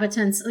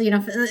inhabitants,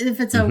 if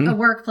it's a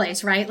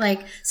workplace, right?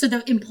 Like, so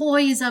the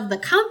employees of the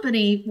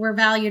company were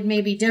valued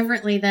maybe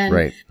differently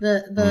than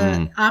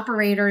the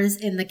operators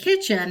in the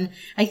kitchen.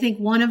 I think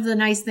one of the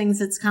nice things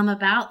that's come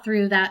about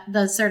through the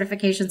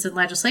certifications and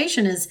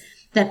legislation is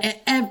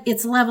that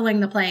it's leveling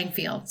the playing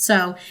field.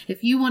 So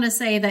if you want to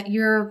say that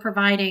you're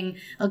providing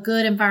a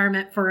good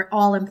environment for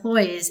all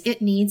employees,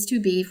 it needs to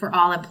be for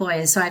all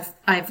employees. So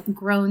I've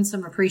grown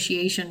some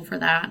appreciation for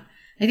that.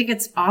 I think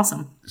it's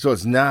awesome. So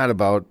it's not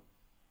about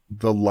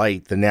the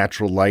light, the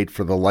natural light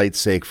for the light's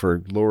sake,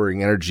 for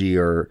lowering energy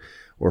or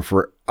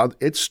for,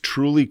 it's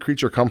truly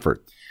creature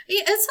comfort.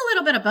 It's a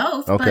little bit of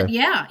both, but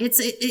yeah, it's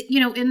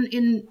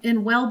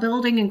in well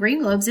building and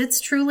Green Globes,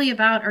 it's truly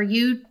about, are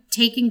you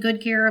taking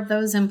good care of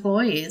those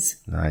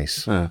employees?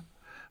 Nice.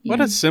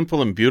 What a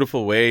simple and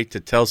beautiful way to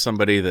tell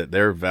somebody that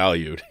they're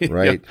valued.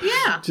 Right.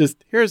 Yeah.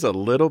 Just here's a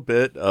little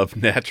bit of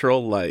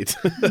natural light.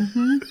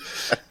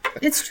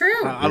 It's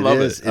true. I love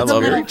it. It's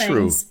very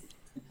true.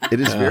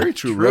 It is very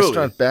true. Truly.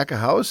 Restaurant back of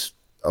house,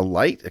 a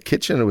light, a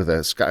kitchen with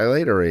a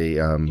skylight or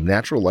a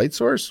natural light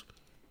source.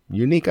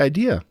 Unique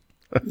idea.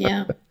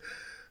 Yeah.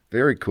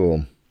 Very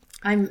cool.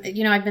 I've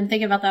been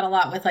thinking about that a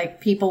lot with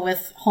like people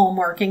with home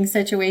working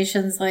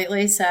situations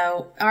lately.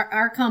 So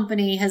our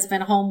company has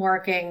been home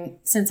working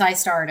since I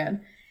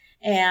started,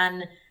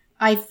 and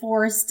I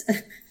forced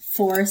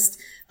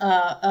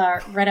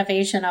a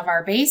renovation of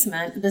our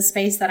basement, the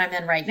space that I'm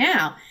in right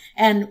now.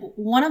 And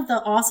one of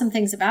the awesome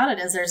things about it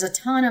is there's a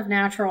ton of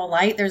natural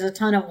light. There's a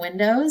ton of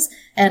windows,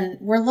 and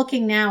we're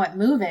looking now at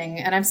moving,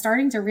 and I'm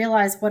starting to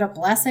realize what a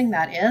blessing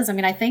that is. I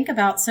mean, I think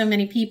about so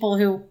many people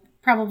who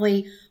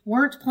probably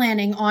weren't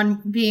planning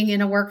on being in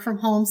a work from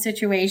home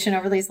situation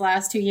over these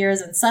last 2 years,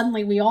 and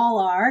suddenly we all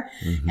are.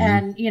 Mm-hmm.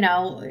 And,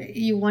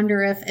 you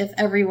wonder if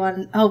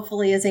everyone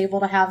hopefully is able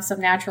to have some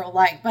natural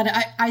light. But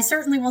I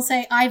certainly will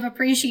say I've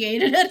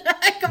appreciated it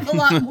a heck of a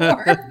lot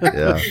more.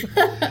 Yeah.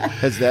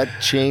 Has that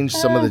changed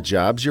some of the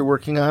jobs you're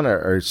working on,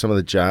 or some of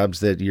the jobs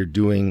that you're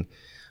doing?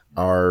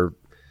 Are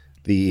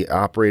the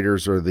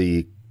operators or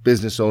the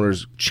business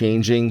owners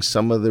changing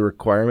some of the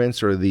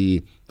requirements or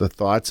the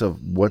thoughts of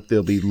what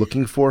they'll be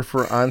looking for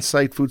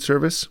on-site food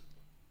service?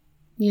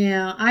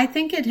 Yeah, I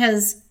think it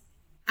has.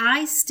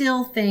 I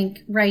still think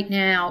right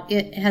now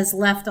it has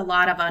left a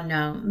lot of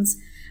unknowns.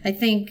 I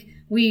think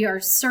we are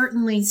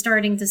certainly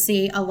starting to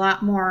see a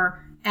lot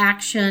more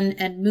action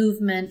and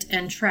movement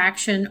and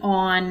traction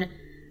on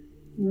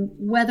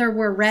whether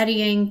we're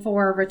readying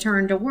for a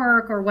return to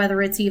work, or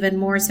whether it's even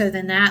more so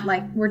than that.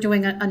 Like, we're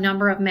doing a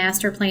number of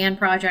master plan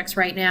projects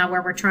right now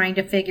where we're trying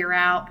to figure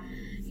out,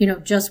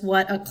 just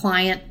what a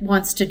client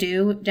wants to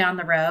do down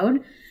the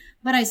road.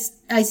 But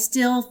I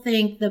still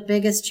think the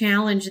biggest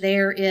challenge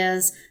there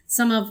is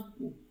some of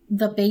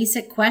the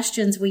basic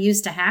questions we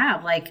used to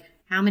have, like,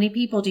 how many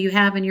people do you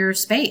have in your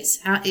space?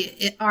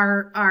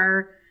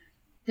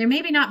 There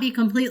maybe not be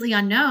completely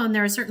unknown.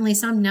 There are certainly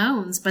some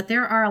knowns, but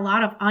there are a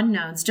lot of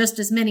unknowns, just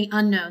as many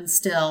unknowns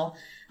still.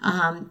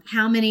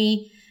 How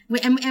many,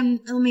 and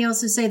let me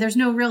also say there's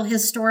no real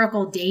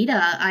historical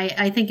data.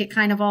 I think it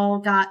kind of all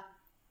got,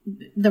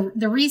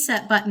 the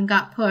reset button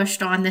got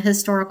pushed on the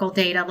historical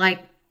data.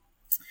 Like,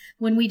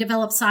 when we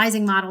developed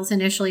sizing models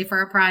initially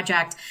for a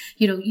project,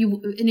 you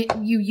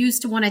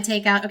used to want to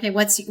take out, okay,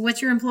 what's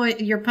your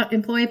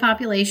employee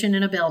population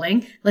in a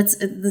building? This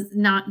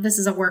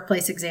is a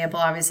workplace example,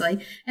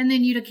 obviously. And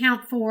then you'd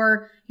account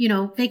for,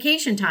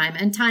 vacation time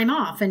and time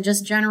off and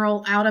just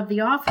general out of the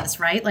office,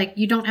 right? Like,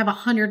 you don't have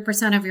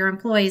 100% of your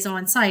employees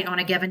on site on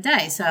a given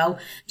day. So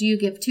do you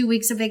give 2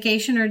 weeks of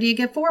vacation, or do you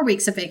give 4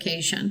 weeks of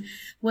vacation?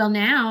 Well,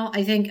 now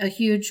I think a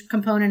huge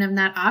component of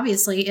that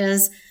obviously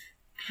is,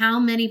 how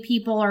many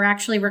people are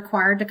actually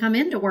required to come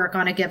into work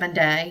on a given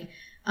day.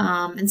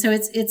 And so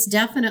it's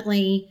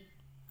definitely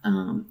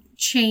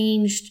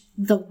changed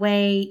the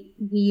way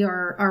we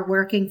are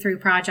working through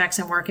projects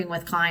and working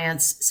with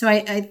clients. So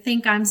I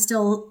think I'm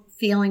still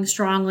feeling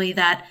strongly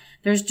that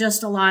there's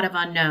just a lot of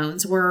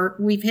unknowns.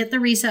 We've hit the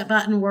reset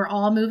button. We're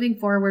all moving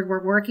forward.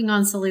 We're working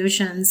on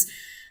solutions.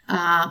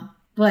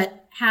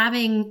 But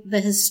having the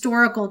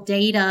historical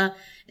data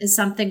is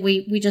something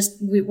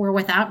we're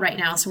without right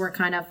now. So we're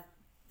kind of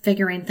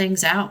figuring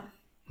things out.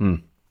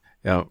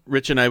 Yeah,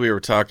 Rich and I, we were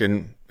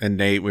talking, and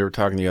Nate, we were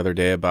talking the other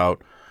day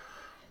about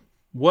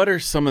what are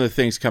some of the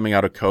things coming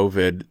out of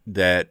COVID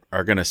that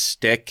are going to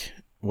stick?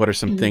 What are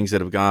some things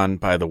that have gone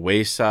by the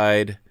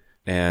wayside?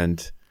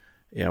 And,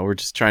 we're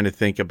just trying to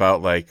think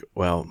about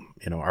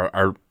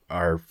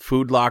our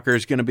food locker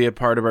is going to be a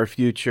part of our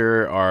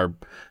future? Are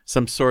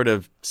some sort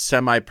of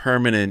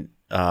semi-permanent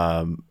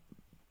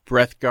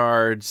breath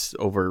guards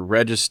over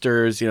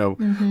registers?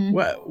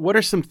 What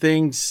are some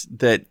things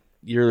that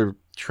you're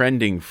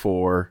trending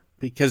for?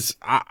 Because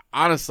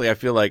honestly, I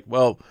feel like,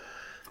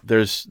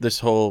 there's this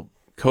whole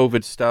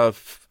COVID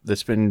stuff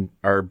that's been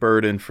our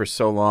burden for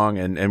so long,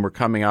 and we're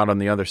coming out on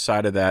the other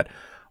side of that.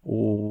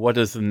 What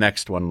does the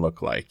next one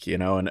look like,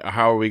 and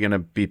how are we going to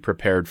be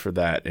prepared for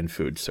that in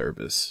food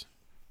service?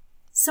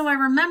 So I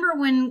remember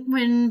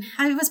when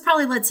I was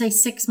probably, let's say,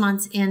 6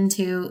 months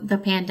into the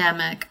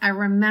pandemic, I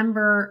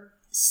remember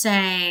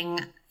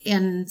saying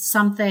in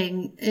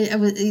something, it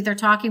was either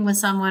talking with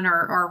someone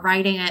or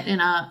writing it in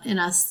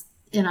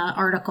an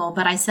article,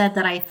 but I said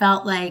that I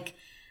felt like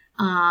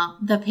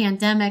the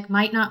pandemic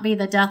might not be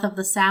the death of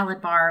the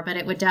salad bar, but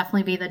it would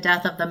definitely be the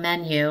death of the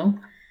menu.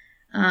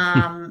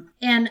 That's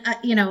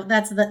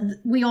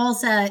we all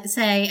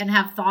say and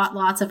have thought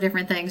lots of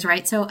different things,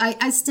 right? So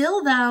I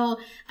still, though,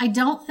 I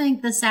don't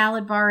think the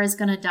salad bar is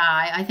going to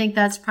die. I think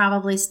that's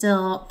probably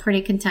still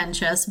pretty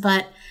contentious,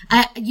 but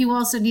you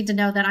also need to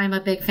know that I'm a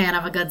big fan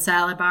of a good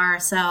salad bar.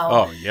 So,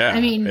 I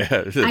mean,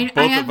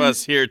 both of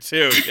us here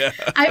too. Yeah.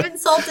 I've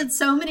insulted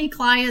so many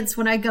clients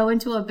when I go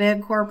into a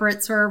big corporate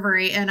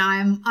servery and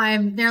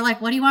they're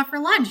like, what do you want for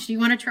lunch? Do you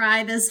want to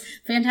try this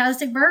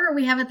fantastic burger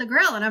we have at the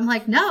grill? And I'm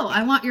like, no,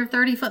 I want your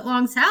 30-foot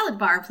long salad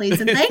bar, please.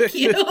 And thank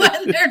you.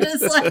 And they're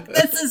just like,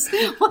 this is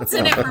what's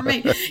in it for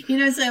me.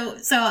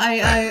 So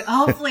I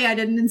hopefully I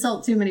didn't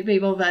insult too many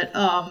people, but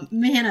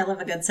man, I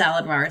love a good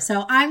salad bar.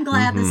 So I'm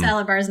glad the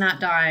salad bar is not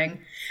dying.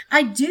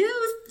 I do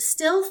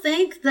still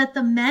think that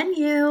the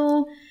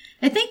menu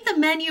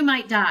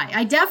might die.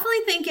 I definitely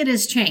think it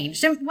has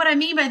changed. And what I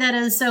mean by that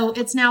is, so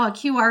it's now a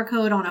QR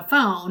code on a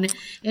phone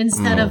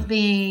instead of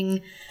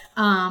being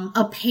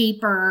a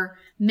paper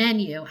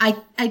menu. I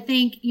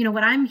think,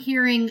 what I'm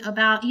hearing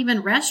about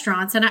even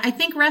restaurants, and I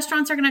think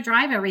restaurants are going to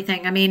drive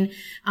everything. I mean,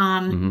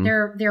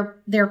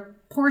 their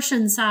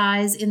portion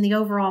size in the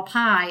overall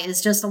pie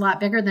is just a lot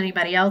bigger than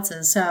anybody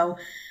else's. So,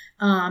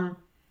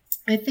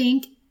 I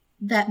think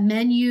that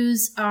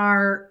menus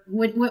are,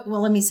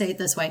 well, let me say it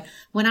this way.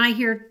 When I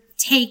hear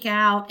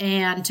takeout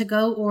and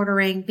to-go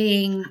ordering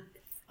being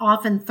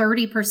often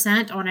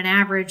 30% on an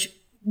average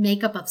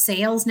makeup of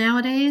sales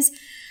nowadays,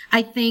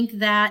 I think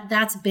that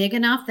that's big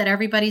enough that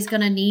everybody's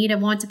going to need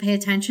and want to pay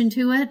attention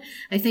to it.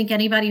 I think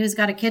anybody who's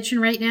got a kitchen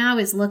right now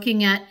is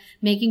looking at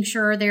making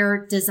sure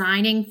they're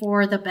designing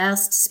for the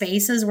best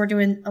spaces. We're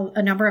doing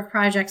a number of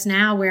projects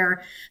now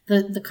where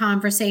the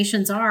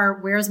conversations are,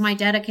 where's my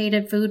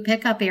dedicated food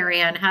pickup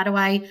area? And how do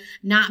I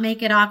not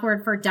make it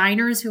awkward for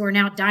diners who are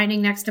now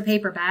dining next to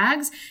paper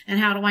bags? And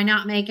how do I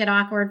not make it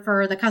awkward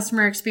for the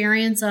customer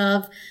experience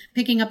of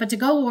picking up a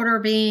to-go order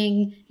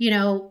being,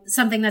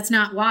 something that's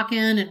not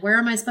walk-in, and where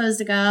am I supposed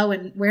to go?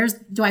 And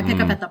do I pick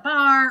up at the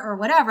bar or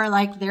whatever?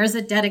 Like, there's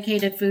a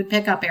dedicated food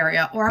pickup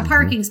area or a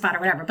parking spot or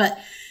whatever. But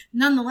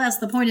nonetheless,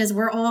 the point is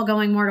we're all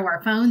going more to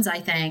our phones, I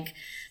think.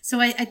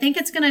 So I think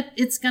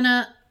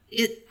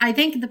I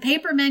think the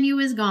paper menu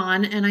is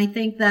gone. And I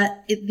think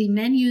that the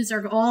menus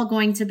are all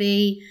going to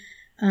be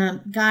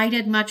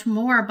guided much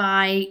more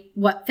by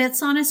what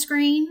fits on a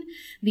screen,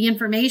 the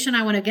information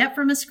I want to get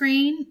from a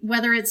screen,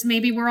 whether it's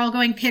maybe we're all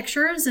going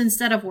pictures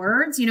instead of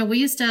words. We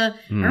used to,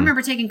 I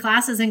remember taking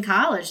classes in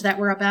college that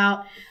were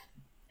about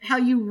how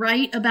you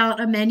write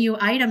about a menu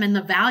item and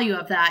the value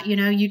of that.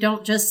 You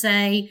don't just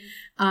say,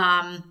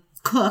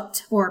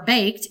 cooked or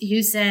baked,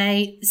 you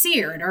say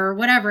seared or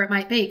whatever it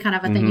might be, kind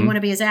of a thing. You want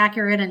to be as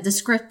accurate and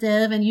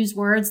descriptive and use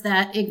words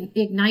that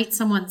ignite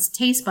someone's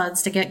taste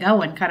buds to get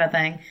going, kind of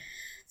thing.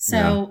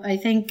 So I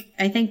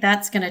think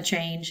that's going to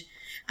change.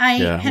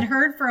 I had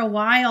heard for a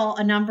while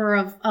a number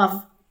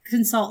of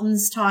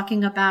consultants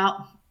talking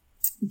about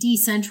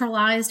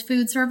decentralized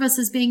food service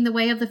as being the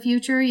way of the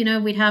future.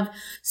 We'd have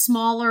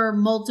smaller,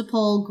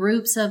 multiple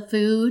groups of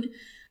food.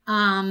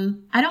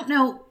 I don't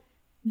know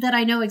that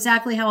I know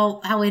exactly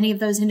how any of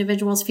those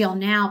individuals feel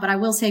now, but I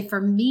will say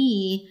for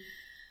me,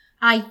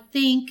 I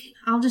think,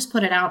 I'll just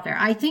put it out there,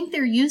 I think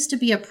there used to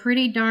be a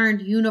pretty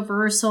darned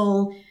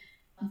universal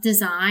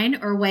design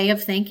or way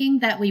of thinking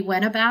that we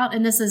went about.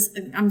 And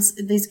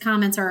these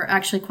comments are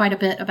actually quite a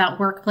bit about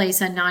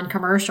workplace and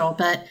non-commercial,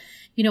 but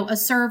a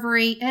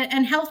servery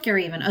and healthcare,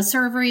 even a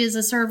servery is a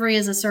servery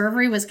is a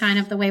servery was kind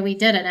of the way we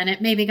did it. And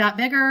it maybe got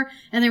bigger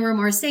and there were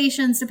more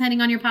stations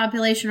depending on your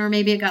population, or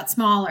maybe it got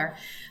smaller.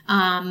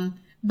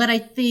 But I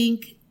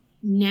think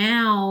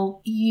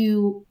now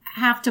you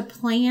have to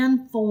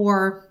plan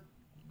for,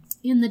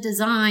 in the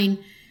design,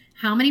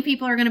 how many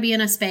people are going to be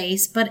in a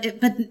space, but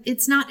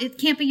it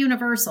can't be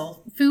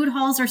universal. Food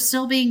halls are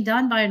still being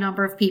done by a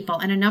number of people,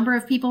 and a number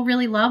of people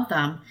really love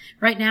them.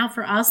 Right now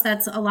for us,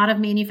 that's a lot of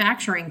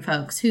manufacturing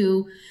folks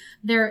who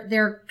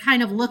they're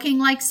kind of looking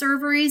like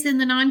serveries in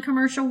the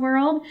non-commercial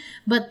world,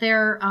 but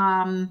they're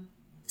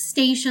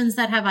stations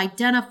that have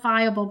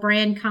identifiable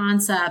brand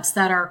concepts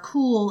that are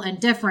cool and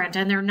different,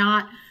 and they're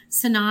not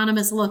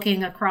synonymous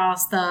looking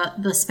across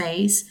the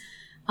space.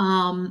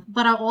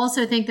 But I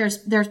also think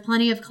there's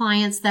plenty of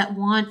clients that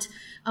want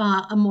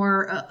a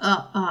more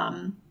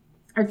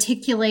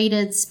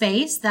articulated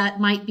space that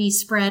might be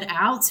spread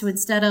out. So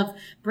instead of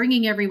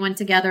bringing everyone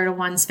together to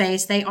one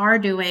space, they are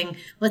doing,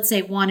 let's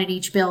say, one at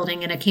each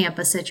building in a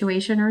campus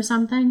situation or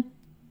something.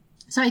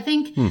 So I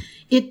think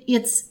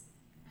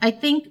I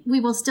think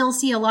we will still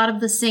see a lot of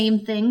the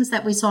same things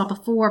that we saw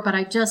before, but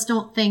I just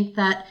don't think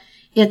that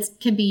it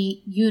can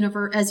be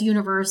as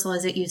universal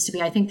as it used to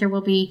be. I think there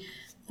will be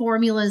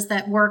formulas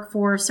that work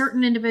for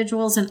certain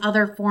individuals and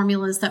other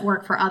formulas that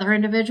work for other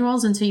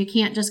individuals. And so you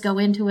can't just go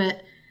into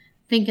it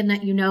thinking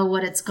that you know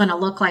what it's going to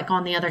look like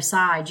on the other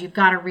side. You've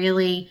got to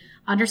really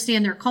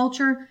understand their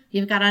culture.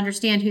 You've got to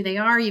understand who they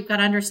are. You've got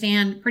to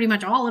understand pretty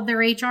much all of their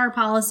HR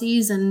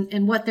policies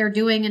and what they're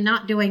doing and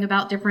not doing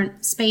about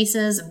different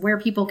spaces and where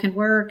people can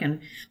work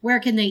and where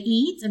can they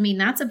eat. I mean,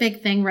 that's a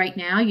big thing right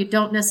now. You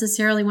don't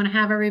necessarily want to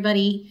have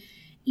everybody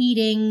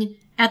eating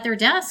at their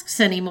desks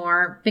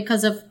anymore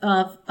because of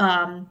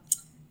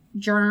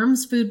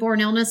germs,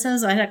 foodborne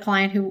illnesses. I had a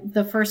client who,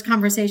 the first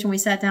conversation we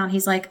sat down,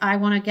 he's like, I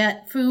want to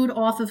get food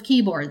off of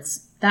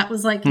keyboards. That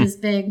was like his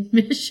big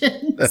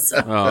mission.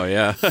 So. Oh,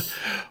 yeah.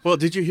 Well,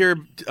 did you hear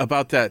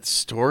about that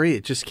story?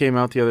 It just came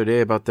out the other day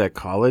about that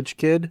college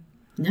kid.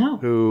 No.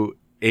 Who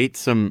ate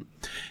some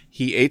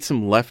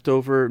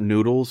leftover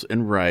noodles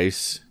and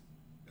rice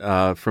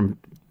from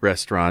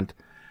restaurant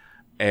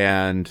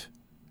and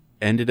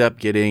ended up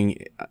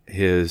getting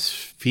his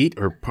feet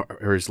or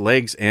his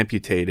legs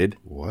amputated.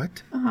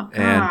 What? Oh, gosh.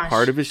 And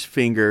part of his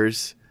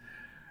fingers.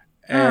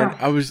 And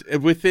I was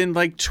within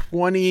like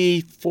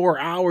 24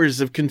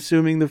 hours of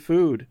consuming the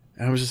food.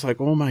 And I was just like,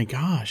 oh my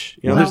gosh.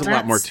 There's a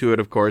lot more to it,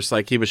 of course.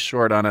 Like he was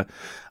short on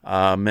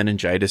a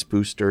meningitis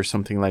booster or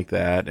something like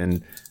that.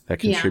 And that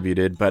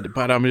contributed. Yeah.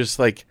 But I'm just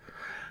like,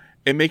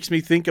 it makes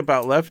me think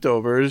about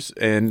leftovers.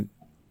 And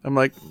I'm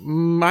like,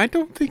 I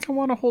don't think I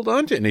want to hold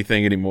on to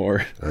anything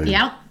anymore.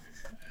 Yeah.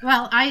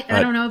 Well, I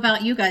don't know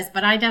about you guys,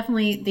 but I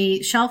definitely,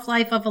 the shelf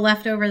life of a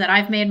leftover that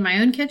I've made in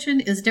my own kitchen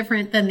is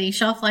different than the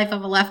shelf life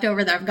of a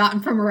leftover that I've gotten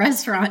from a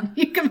restaurant.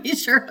 You can be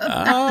sure of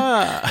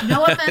that.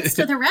 No offense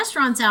to the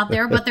restaurants out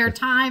there, but their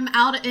time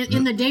out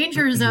in the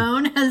danger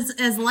zone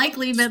has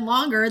likely been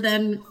longer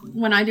than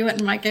when I do it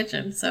in my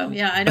kitchen. So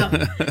yeah,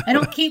 I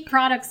don't keep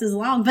products as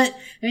long, but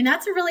I mean,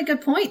 that's a really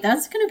good point.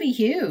 That's going to be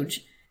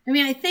huge. I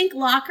mean, I think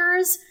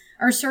lockers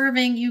are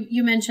serving,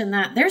 you mentioned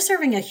that they're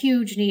serving a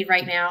huge need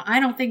right now.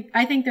 I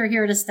think they're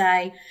here to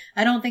stay.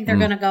 I don't think they're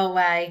going to go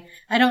away.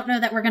 I don't know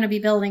that we're going to be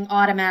building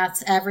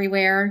automats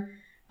everywhere.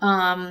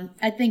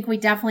 I think we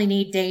definitely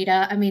need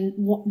data. I mean,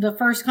 the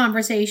first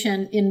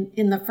conversation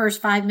in the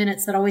first 5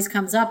 minutes that always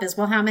comes up is,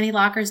 well, how many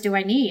lockers do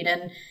I need?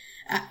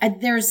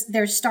 And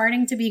there's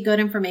starting to be good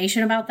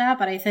information about that.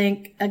 But I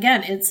think,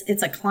 again,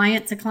 it's a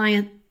client to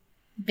client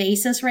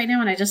basis right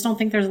now. And I just don't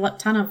think there's a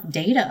ton of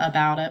data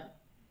about it.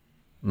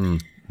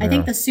 I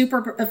think the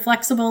super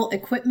flexible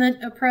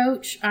equipment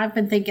approach, I've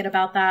been thinking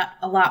about that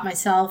a lot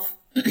myself.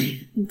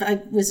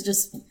 I was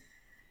just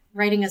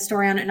writing a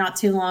story on it not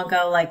too long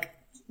ago. Like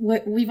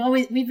we've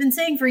been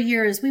saying for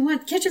years, we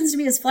want kitchens to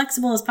be as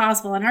flexible as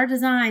possible, and our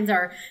designs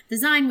are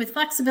designed with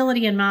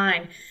flexibility in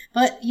mind.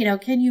 But,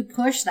 can you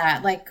push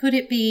that? Like, could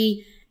it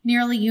be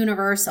nearly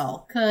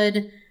universal?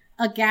 Could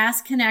a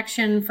gas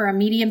connection for a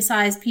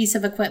medium-sized piece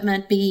of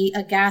equipment be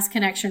a gas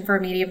connection for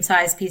a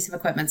medium-sized piece of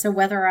equipment? So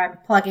whether I'm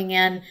plugging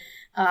in,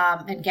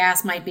 and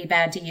gas might be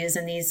bad to use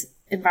in these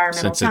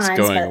environmental times. Since it's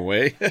going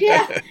away.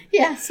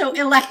 Yeah. So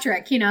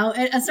electric,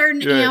 a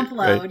certain amp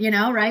load,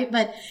 right?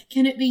 But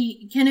can it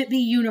be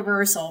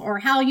universal, or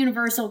how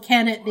universal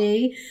can it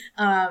be?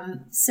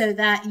 So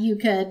that you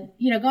could,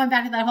 going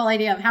back to that whole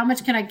idea of how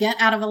much can I get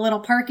out of a little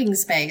parking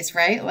space,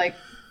 right? Like,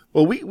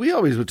 well, we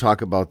always would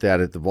talk about that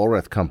at the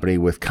Vollrath company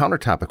with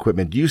countertop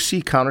equipment. Do you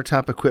see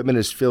countertop equipment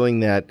as filling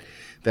that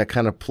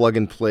kind of plug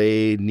and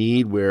play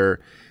need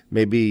where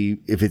maybe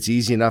if it's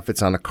easy enough,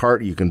 it's on a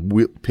cart, you can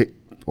pick,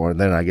 or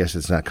then I guess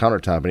it's not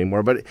countertop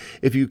anymore. But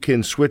if you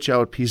can switch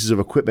out pieces of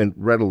equipment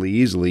readily,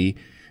 easily,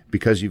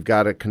 because you've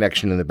got a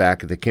connection in the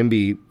back that can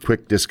be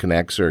quick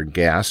disconnects or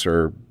gas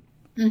or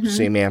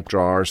same amp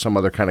draw or some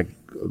other kind of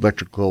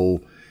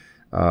electrical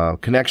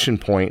connection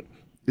point,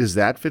 does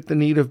that fit the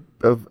need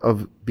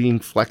of being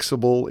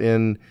flexible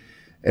in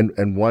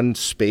and one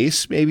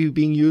space maybe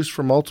being used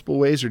for multiple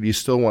ways, or do you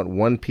still want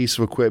one piece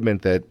of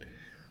equipment that,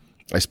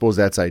 I suppose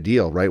that's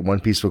ideal, right? One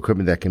piece of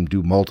equipment that can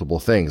do multiple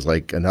things,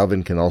 like an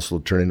oven can also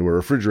turn into a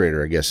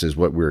refrigerator, I guess is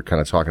what we were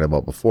kind of talking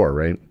about before,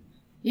 right?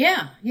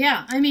 Yeah.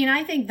 I mean,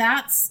 I think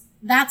that's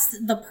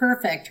the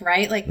perfect,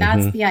 right? Like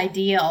that's the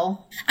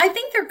ideal. I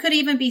think there could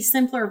even be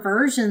simpler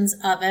versions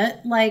of it.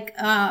 Like,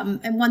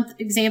 and one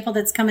example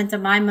that's come into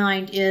my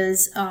mind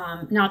is,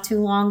 not too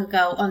long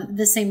ago on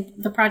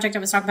the project I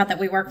was talking about that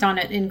we worked on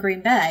it in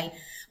Green Bay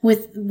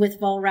with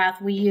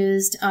Volrath, we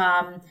used,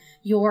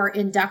 your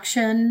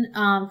induction,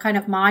 kind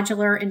of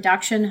modular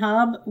induction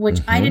hub,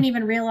 which I didn't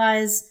even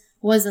realize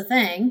was a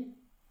thing.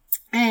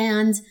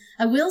 And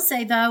I will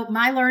say though,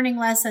 my learning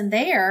lesson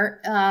there,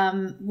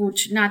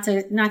 which not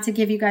to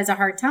give you guys a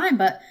hard time,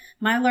 but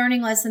my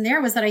learning lesson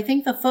there was that I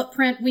think the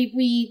footprint,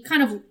 we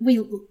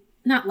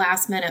not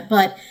last minute,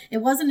 but it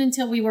wasn't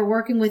until we were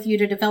working with you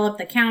to develop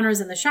the counters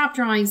and the shop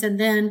drawings. And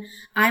then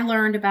I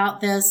learned about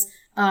this.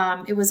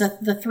 It was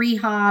the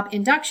 3-hob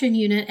induction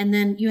unit, and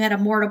then you had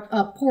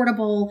a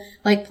portable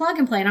like plug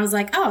and play. And I was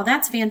like, oh,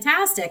 that's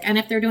fantastic. And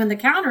if they're doing the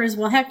counters,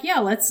 well, heck yeah,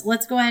 let's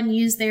go ahead and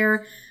use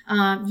their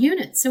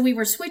units. So we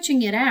were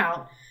switching it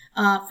out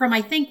from,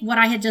 I think, what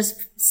I had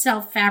just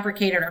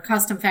self-fabricated or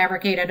custom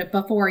fabricated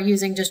before,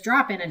 using just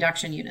drop-in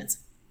induction units.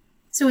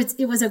 So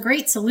it was a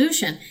great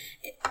solution.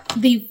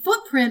 The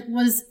footprint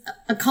was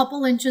a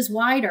couple inches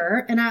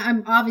wider, and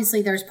I'm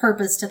obviously there's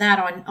purpose to that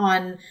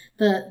on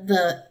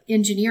the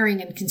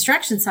engineering and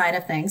construction side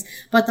of things,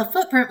 but the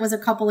footprint was a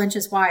couple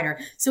inches wider.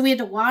 So we had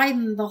to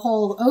widen the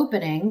whole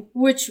opening,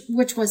 which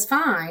was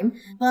fine.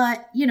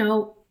 But,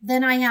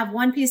 then I have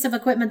one piece of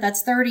equipment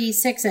that's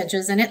 36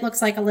 inches and it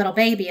looks like a little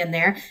baby in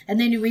there. And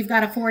then we've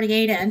got a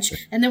 48 inch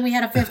and then we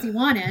had a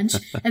 51 inch.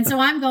 And so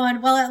I'm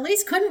going, well, at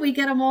least couldn't we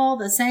get them all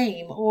the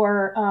same?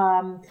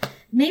 Or,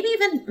 maybe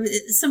even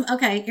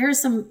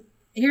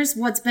here's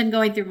what's been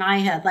going through my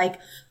head. Like,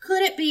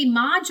 could it be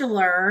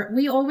modular?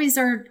 We always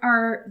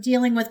are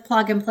dealing with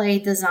plug and play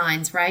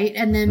designs, right?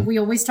 And then we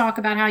always talk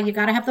about how you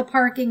got to have the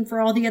parking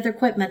for all the other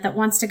equipment that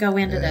wants to go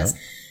into this.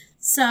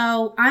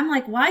 So I'm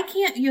like, why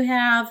can't you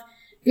have,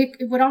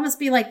 it would almost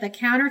be like the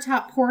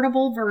countertop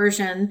portable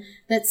version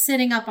that's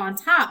sitting up on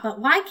top, but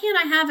why can't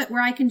I have it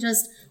where I can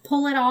just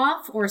pull it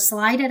off or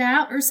slide it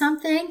out or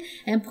something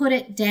and put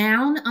it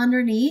down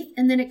underneath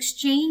and then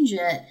exchange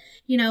it,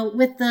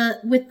 with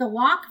the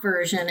walk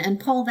version and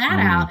pull that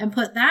out and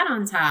put that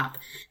on top.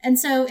 And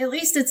so at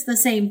least it's the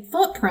same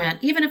footprint,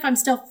 even if I'm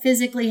still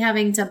physically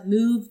having to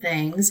move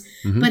things,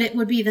 but it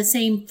would be the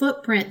same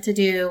footprint to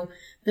do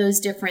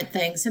those different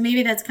things. So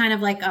maybe that's kind of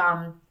like,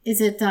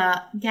 is it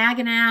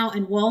Gaggenau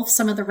and Wolf,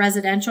 some of the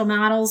residential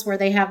models where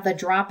they have the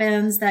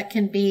drop-ins that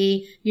can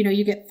be,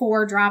 you get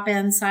 4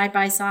 drop-ins side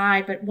by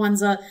side, but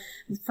one's a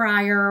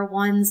fryer,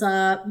 one's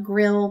a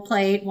grill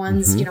plate,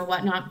 one's,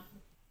 whatnot.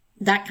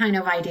 That kind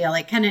of idea.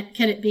 Like, can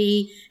it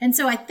be? And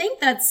so I think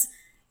that's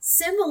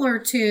similar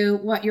to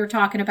what you're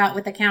talking about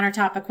with the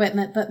countertop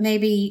equipment, but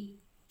maybe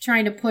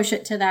trying to push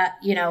it to that,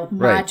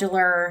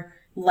 modular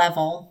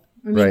level.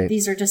 I mean,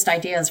 these are just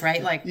ideas,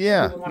 right? Like,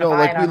 yeah, we want to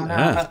buy it, I don't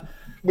know. But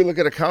we look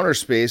at a counter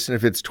space, and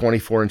if it's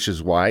 24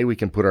 inches wide, we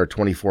can put our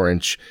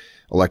 24-inch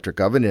electric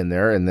oven in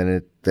there, and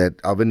then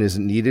that oven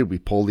isn't needed. We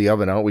pull the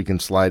oven out. We can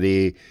slide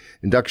a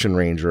induction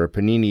range or a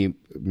panini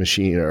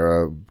machine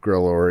or a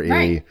grill or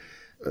a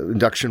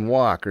induction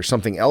wok or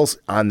something else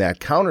on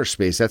that counter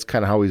space. That's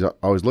kind of how we've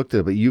always looked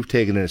at it. But you've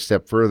taken it a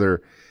step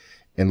further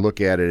and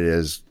look at it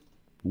as,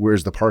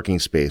 where's the parking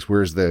space?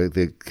 Where's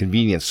the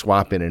convenient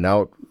swap in and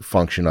out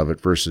function of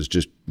it versus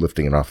just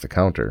lifting it off the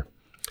counter?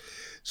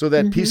 So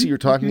that piece that you're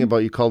talking about,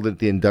 you called it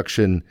the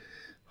induction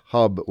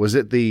hub. Was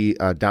it the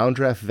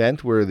downdraft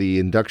vent where the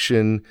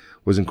induction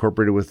was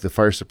incorporated with the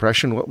fire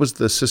suppression? What was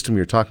the system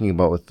you're talking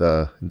about with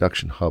the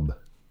induction hub?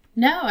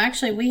 No,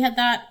 actually, we had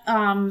that.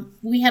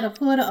 We had a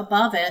hood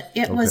above it.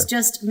 It was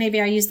just, maybe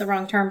I used the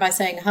wrong term by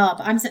saying hub.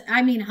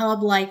 I mean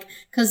hub, like,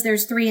 because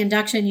there's 3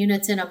 induction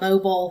units in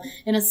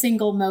a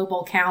single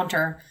mobile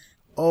counter.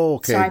 Oh,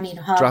 okay. So I mean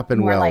hub, drop-in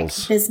more wells.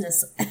 like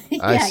business.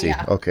 I see.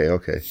 Yeah. Okay.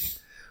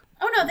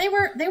 Oh no, they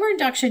were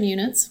induction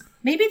units.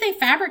 Maybe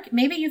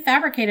maybe you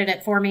fabricated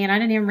it for me and I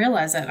didn't even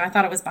realize it. I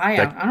thought it was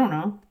buyout. I don't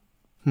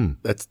know.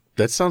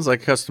 That sounds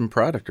like a custom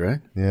product,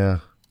 right? Yeah.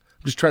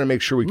 I'm just trying to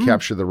make sure we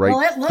capture the right thing.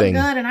 Well, it looked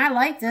good and I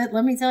liked it.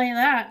 Let me tell you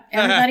that.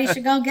 Everybody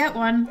should go get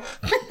one.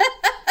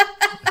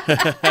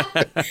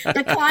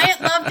 The client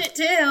loved it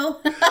too.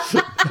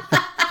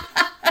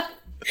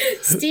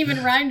 Stephen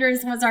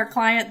Reinders was our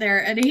client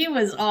there and he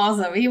was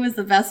awesome. He was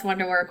the best one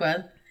to work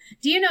with.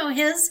 Do you know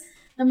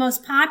the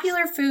most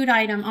popular food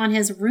item on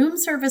his room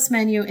service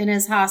menu in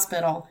his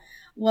hospital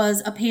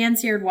was a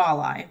pan-seared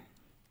walleye?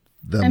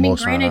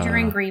 Granted, you're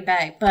in Green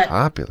Bay, but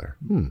popular.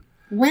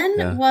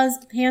 When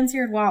was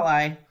pan-seared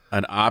walleye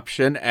an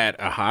option at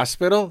a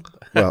hospital?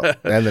 Well,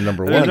 and the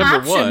number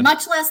one.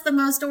 Much less the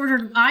most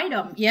ordered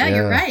item. Yeah,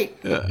 you're right.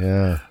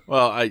 Yeah.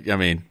 Well, I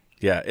mean,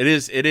 Yeah, it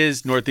is. It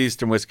is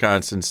northeastern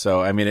Wisconsin,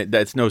 so I mean,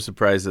 that's no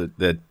surprise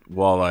that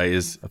walleye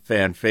is a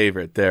fan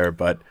favorite there.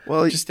 But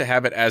just to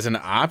have it as an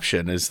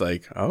option is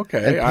like,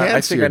 okay,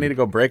 I think I need to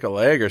go break a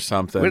leg or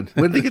something.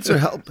 When they get so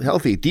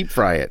healthy, deep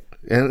fry it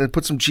and then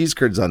put some cheese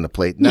curds on the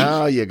plate.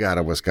 Now you got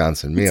a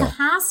Wisconsin meal. It's a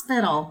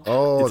hospital.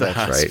 Oh,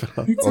 that's right.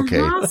 Okay,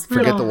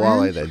 forget the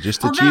walleye then.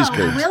 Just the cheese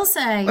curds.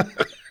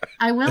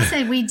 I will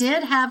say, we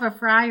did have a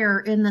fryer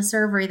in the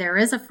servery. There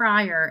is a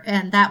fryer,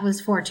 and that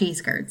was for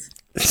cheese curds.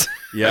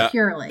 Yeah,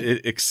 purely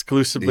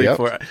exclusively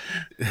for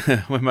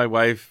when my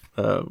wife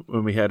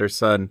when we had her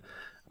son.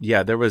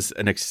 Yeah, there was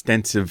an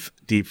extensive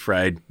deep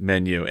fried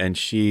menu, and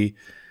she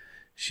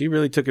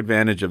really took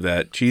advantage of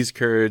that. Cheese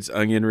curds,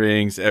 onion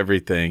rings,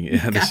 everything.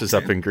 Yeah, this is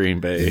up in Green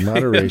Bay. In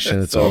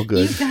moderation, it's all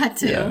good. You got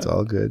to. Yeah, it's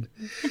all good.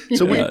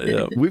 So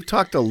we've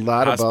talked a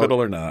lot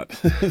hospital or not.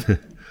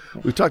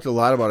 We've talked a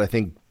lot about, I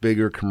think,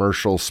 bigger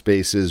commercial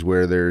spaces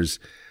where there's,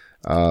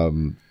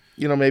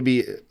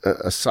 maybe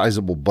a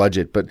sizable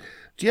budget. But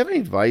do you have any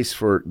advice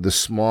for the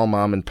small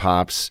mom and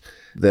pops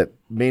that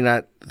may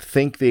not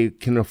think they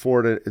can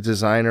afford a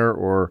designer,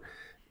 or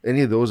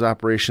any of those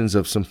operations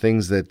of some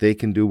things that they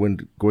can do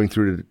when going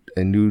through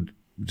a new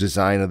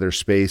design of their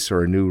space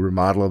or a new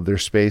remodel of their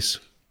space?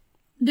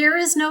 There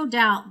is no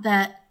doubt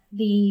that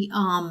the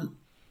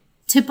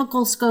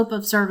typical scope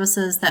of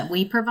services that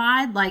we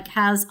provide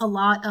has a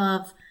lot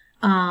of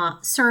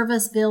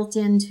service built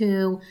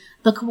into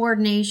the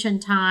coordination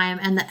time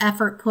and the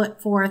effort put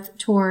forth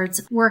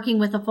towards working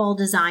with a full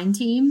design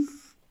team.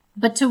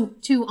 But to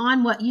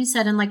on what you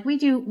said, and we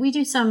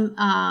do some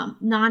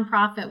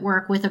nonprofit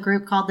work with a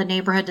group called the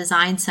Neighborhood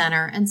Design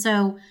Center. And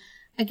so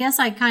I guess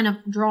I kind of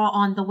draw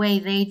on the way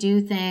they do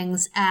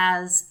things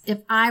as if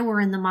I were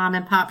in the mom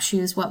and pop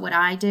shoes, what would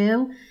I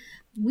do?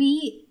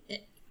 We,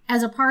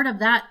 as a part of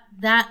that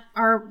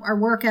our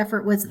work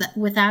effort was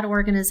with that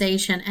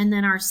organization and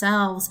then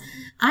ourselves,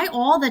 I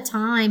all the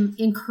time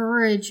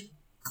encourage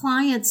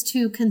clients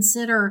to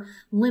consider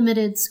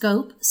limited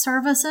scope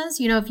services.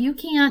 If you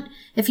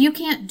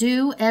can't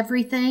do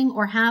everything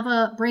or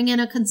bring in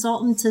a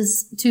consultant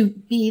to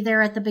be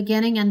there at the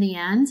beginning and the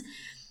end,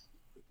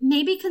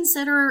 maybe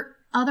consider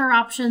other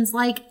options,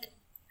 like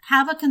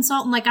have a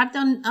consultant. I've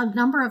done a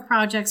number of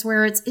projects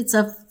where it's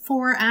a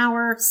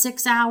 4-hour,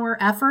 6-hour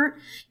effort.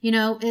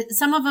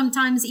 Some of them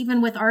times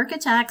even with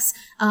architects,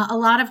 a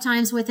lot of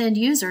times with end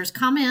users,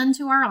 come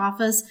into our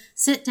office,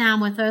 sit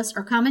down with us,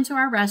 or come into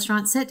our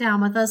restaurant, sit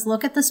down with us,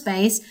 look at the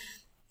space,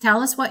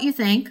 tell us what you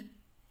think.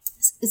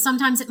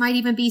 Sometimes it might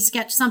even be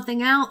sketch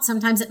something out.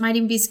 Sometimes it might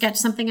even be sketch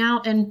something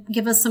out and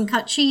give us some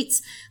cut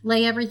sheets,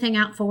 lay everything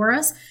out for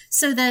us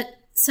so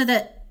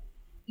that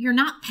you're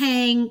not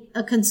paying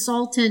a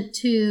consultant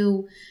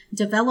to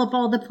develop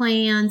all the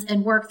plans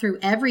and work through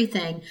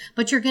everything,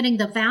 but you're getting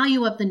the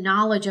value of the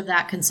knowledge of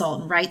that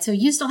consultant, right? So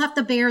you still have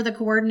to bear the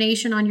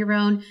coordination on your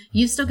own.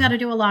 You still got to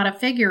do a lot of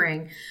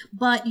figuring,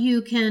 but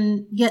you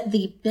can get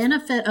the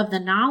benefit of the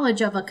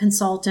knowledge of a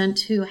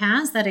consultant who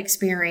has that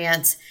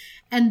experience,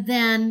 and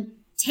then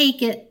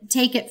take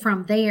it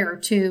from there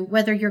to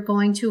whether you're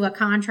going to a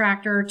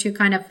contractor to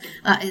kind of,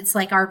 it's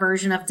like our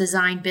version of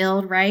design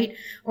build, right?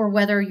 Or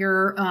whether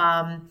you're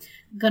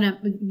going to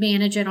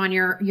manage it on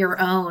your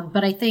own.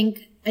 But I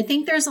think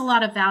there's a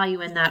lot of value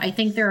in that. I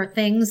think there are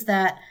things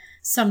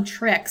some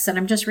tricks, and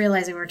I'm just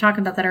realizing we were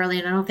talking about that earlier,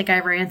 and I don't think I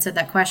ever answered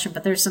that question,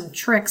 but there's some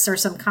tricks or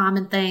some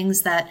common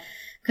things that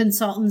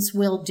consultants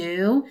will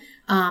do.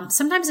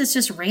 Sometimes it's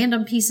just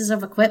random pieces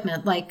of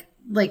equipment, like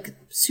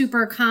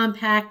super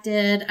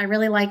compacted. I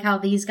really like how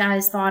these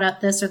guys thought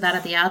up this or that or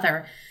the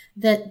other.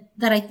 That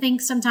I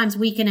think sometimes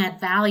we can add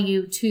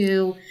value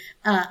to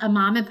a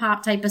mom and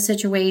pop type of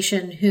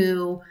situation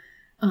who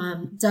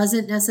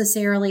doesn't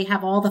necessarily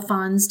have all the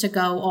funds to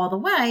go all the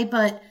way,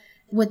 but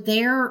would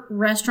their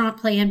restaurant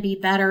plan be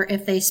better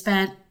if they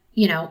spent,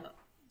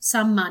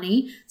 some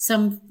money,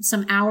 some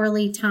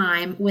hourly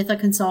time with a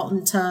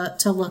consultant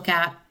to look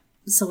at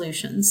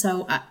solutions.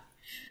 So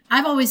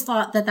I've always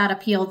thought that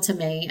appealed to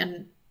me,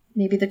 and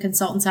maybe the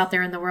consultants out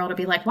there in the world would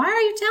be like, why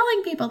are you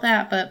telling people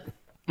that? But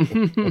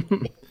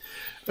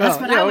that's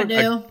what I would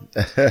do.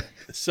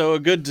 So a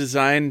good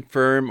design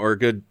firm or a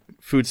good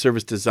food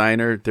service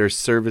designer, their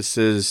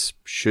services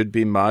should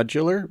be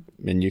modular,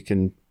 and you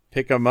can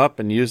pick them up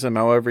and use them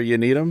however you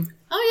need them.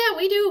 Oh, yeah,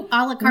 we do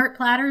a la carte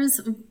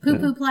platters,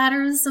 poo-poo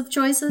platters of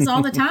choices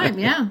all the time.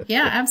 Yeah,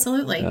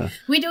 absolutely. Yeah.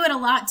 We do it a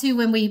lot, too,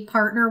 when we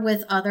partner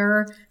with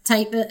other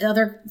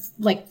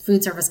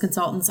food service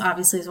consultants,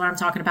 obviously, is what I'm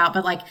talking about.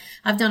 But,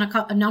 I've done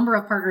a number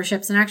of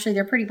partnerships, and actually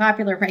they're pretty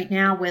popular right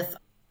now with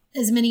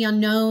as many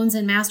unknowns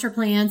and master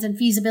plans and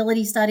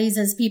feasibility studies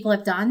as people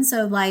have done.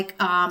 So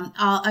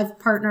I've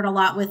partnered a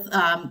lot with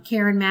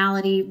Karen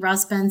Malady,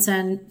 Russ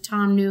Benson,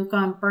 Tom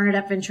Newcomb,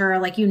 Bernadette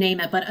Ventura, you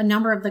name it, but a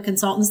number of the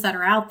consultants that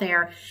are out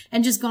there,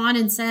 and just gone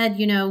and said,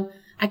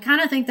 I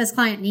kind of think this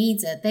client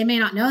needs it. They may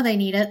not know they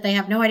need it. They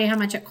have no idea how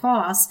much it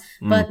costs,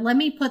 but let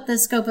me put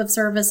this scope of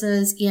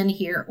services in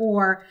here.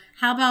 Or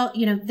how about,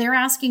 they're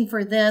asking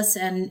for this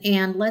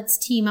and let's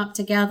team up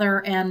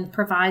together and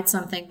provide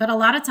something. But a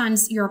lot of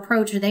times your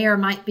approach there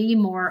might be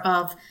more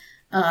of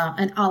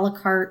an a la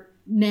carte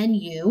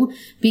menu,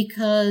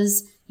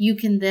 because you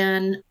can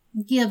then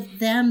give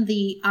them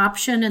the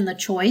option and the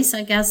choice,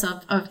 I guess,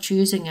 of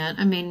choosing it.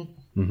 I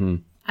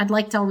mean, I'd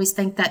like to always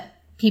think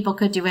that people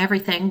could do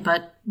everything,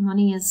 but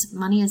money is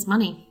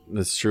money.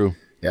 That's true.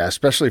 Yeah,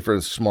 especially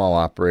for small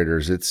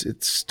operators,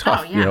 it's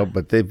tough, Oh, yeah.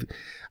 But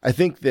I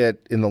think that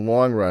in the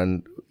long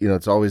run,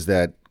 it's always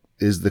that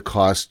is the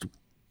cost,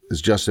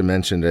 as Justin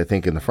mentioned. I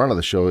think in the front of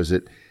the show, is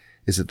it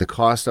the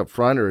cost up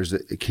front, or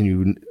can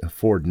you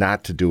afford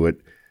not to do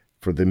it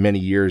for the many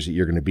years that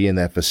you're going to be in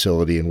that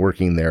facility and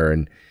working there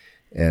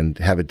and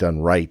have it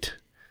done right?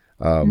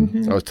 I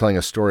was telling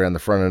a story on the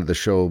front end of the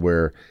show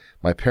where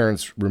my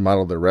parents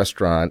remodeled their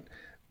restaurant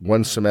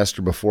one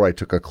semester before I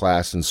took a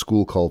class in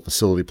school called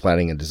Facility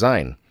Planning and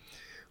Design.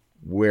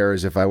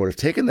 Whereas if I would have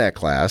taken that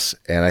class,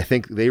 and I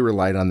think they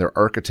relied on their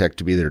architect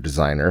to be their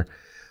designer,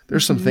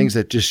 there's some things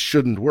that just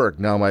shouldn't work.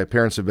 Now, my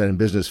parents have been in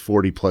business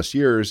 40 plus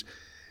years.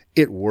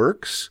 It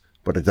works,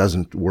 but it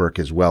doesn't work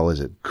as well as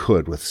it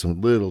could with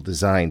some little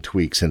design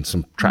tweaks and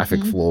some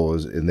traffic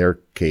flows in their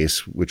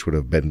case, which would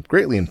have been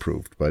greatly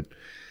improved. But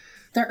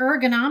the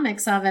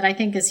ergonomics of it, I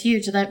think, is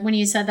huge. That when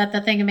you said that,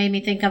 the thing it made me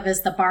think of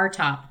is the bar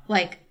top,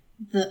 like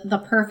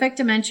the perfect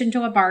dimension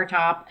to a bar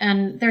top.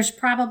 And there's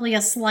probably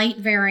a slight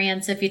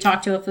variance if you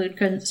talk to a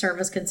food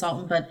service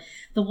consultant, but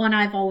the one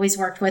I've always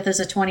worked with is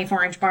a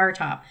 24-inch bar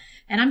top.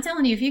 And I'm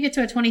telling you, if you get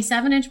to a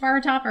 27-inch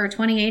bar top or a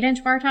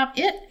 28-inch bar top,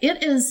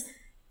 it is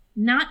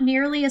not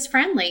nearly as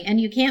friendly, and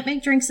you can't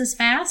make drinks as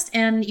fast,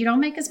 and you don't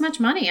make as much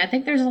money. I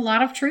think there's a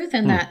lot of truth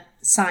in that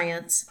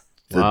science.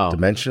 The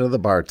dimension of the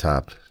bar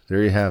top.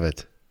 There you have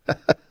it.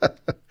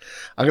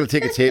 I'm going to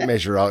take a tape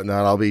measure out now,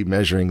 and I'll be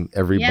measuring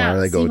every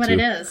bar I go to. See what it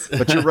is.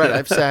 But you're right.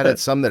 I've sat at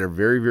some that are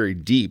very, very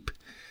deep,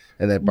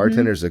 and that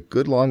bartender's a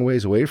good long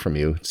ways away from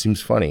you. It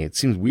seems funny. It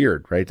seems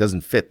weird, right? It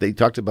doesn't fit. They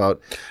talked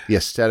about the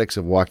aesthetics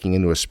of walking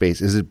into a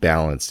space. Is it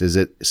balanced? Is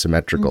it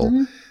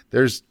symmetrical?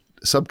 There's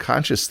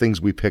subconscious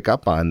things we pick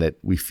up on that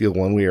we feel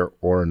one way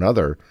or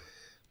another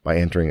by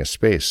entering a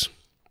space.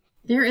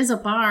 There is a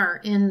bar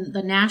in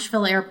the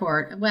Nashville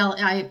airport. Well,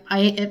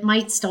 it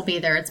might still be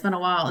there. It's been a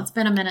while. It's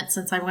been a minute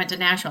since I went to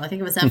Nashville. I think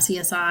it was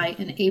FCSI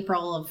in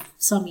April of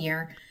some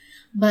year.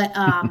 But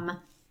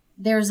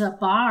there's a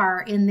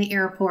bar in the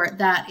airport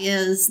that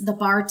is, the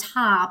bar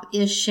top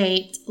is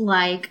shaped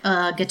like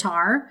a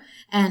guitar,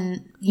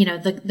 and,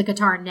 the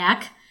guitar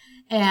neck.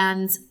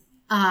 And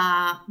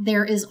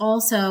there is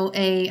also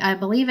I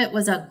believe it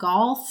was a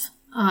golf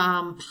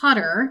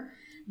putter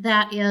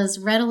that is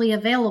readily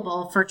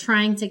available for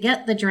trying to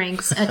get the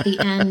drinks at the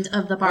end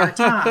of the bar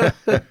top.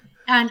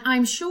 And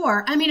I'm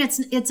sure,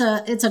 it's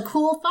a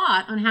cool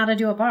thought on how to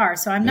do a bar.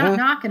 So I'm not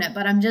knocking it,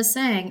 but I'm just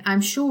saying, I'm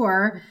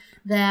sure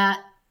that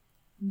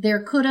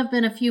there could have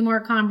been a few more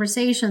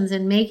conversations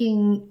in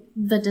making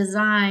the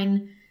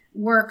design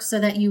work so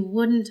that you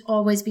wouldn't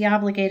always be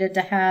obligated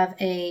to have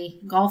a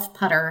golf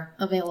putter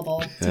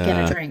available to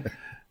get a drink.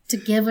 To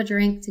give a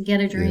drink, to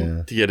get a drink.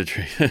 Yeah. To get a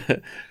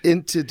drink.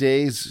 In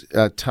today's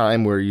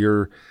time where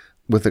you're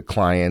with a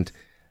client,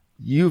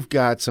 you've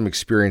got some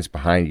experience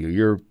behind you.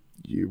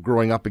 You're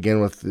growing up again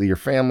with your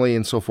family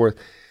and so forth.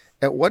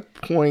 At what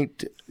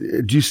point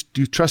do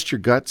you trust your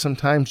gut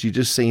sometimes? You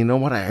just say, you know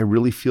what, I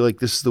really feel like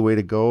this is the way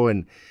to go.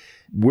 And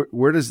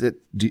where does it,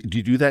 do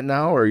you do that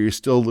now? Or are you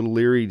still a little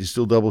leery? Do you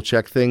still double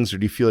check things? Or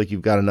do you feel like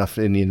you've got enough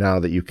in you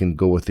now that you can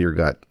go with your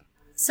gut?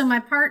 So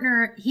my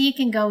partner, he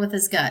can go with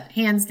his gut,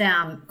 hands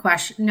down,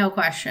 no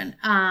question.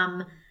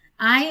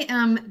 I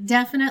am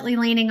definitely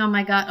leaning on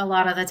my gut a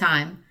lot of the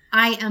time.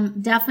 I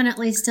am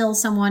definitely still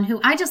someone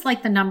who, I just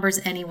like the numbers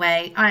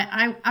anyway.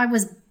 I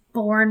was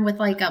born with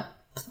like a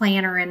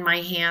planner in my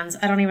hands.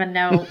 I don't even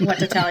know what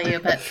to tell you,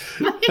 but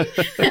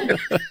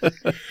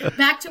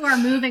back to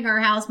our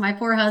house, my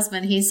poor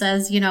husband, he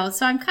says,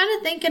 so I'm kind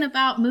of thinking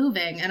about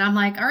moving. And I'm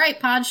like, all right,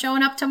 Pod's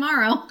showing up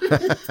tomorrow.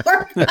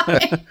 Poor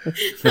guy.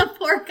 The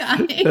poor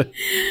guy.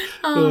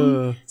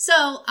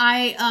 So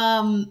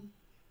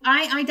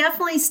I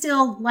definitely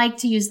still like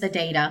to use the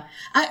data.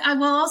 I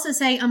will also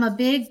say I'm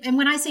and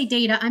when I say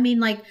data, I mean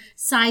like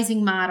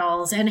sizing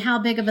models and how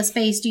big of a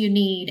space do you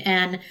need.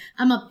 And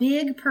I'm a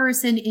big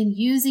person in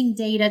using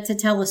data to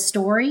tell a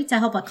story, to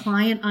help a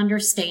client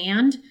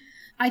understand.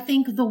 I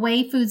think the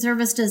way food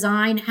service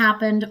design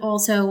happened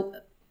also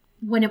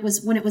when it was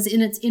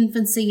in its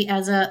infancy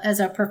as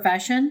a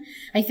profession,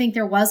 I think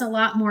there was a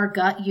lot more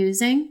gut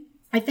using.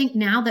 I think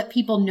now that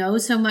people know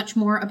so much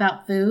more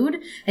about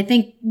food, I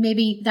think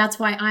maybe that's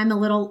why I'm a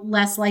little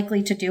less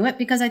likely to do it,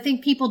 because I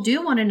think people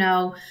do want to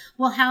know,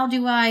 well, how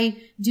do I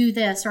do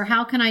this? Or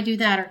how can I do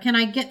that? Or can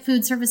I get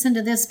food service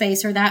into this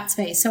space or that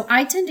space? So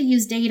I tend to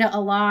use data a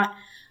lot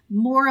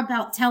more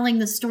about telling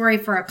the story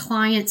for a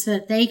client so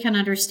that they can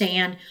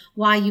understand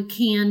why you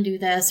can do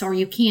this or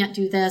you can't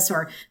do this,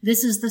 or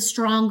this is the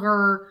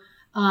stronger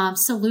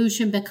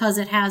solution because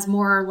it has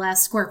more or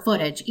less square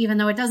footage. Even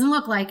though it doesn't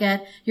look like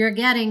it, you're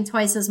getting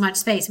twice as much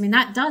space. I mean,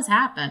 that does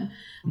happen.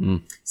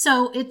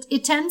 So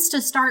it tends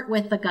to start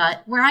with the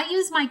gut. Where I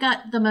use my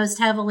gut the most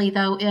heavily,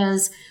 though,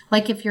 is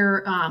like if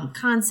you're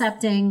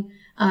concepting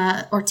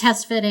or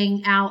test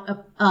fitting out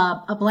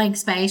a blank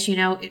space,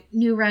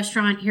 new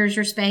restaurant, here's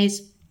your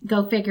space,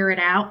 go figure it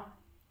out.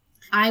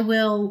 I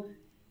will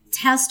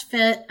test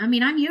fit. I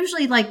mean, I'm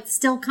usually like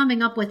still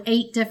coming up with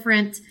 8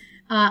 different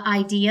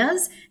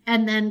ideas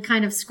and then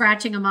kind of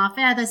scratching them off.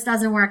 This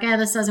doesn't work.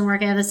 This doesn't work.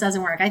 This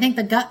doesn't work. I think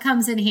the gut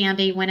comes in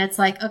handy when it's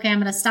like, okay, I'm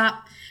going to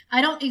stop.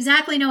 I don't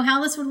exactly know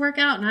how this would work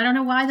out, and I don't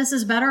know why this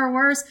is better or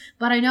worse,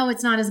 but I know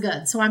it's not as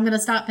good. So I'm going to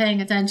stop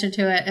paying attention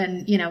to it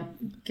and,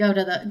 go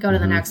to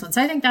the next one.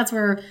 So I think that's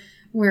where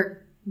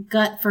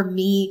gut for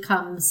me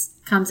comes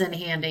in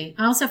handy.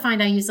 I also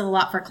find I use it a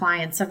lot for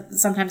clients. So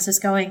sometimes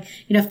just going,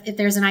 if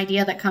there's an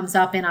idea that comes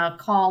up in a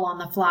call on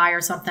the fly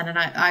or something, and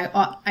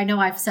I know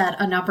I've said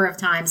a number of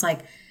times,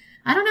 like,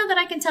 I don't know that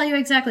I can tell you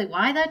exactly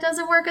why that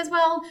doesn't work as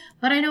well,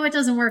 but I know it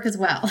doesn't work as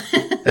well.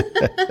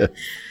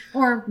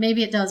 Or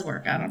maybe it does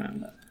work. I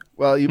don't know.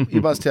 Well, you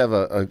must have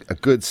a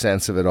good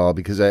sense of it all,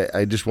 because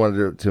I just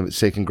wanted to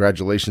say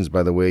congratulations,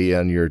 by the way,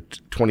 on your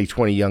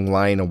 2020 Young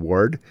Lion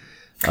Award.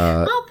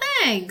 Oh,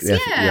 thanks.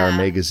 FDR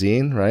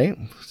Magazine, right?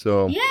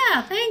 So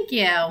yeah, thank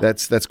you.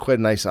 That's quite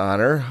a nice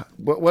honor.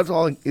 What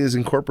all is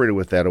incorporated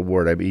with that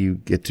award? I mean, you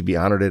get to be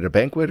honored at a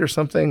banquet or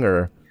something,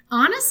 or?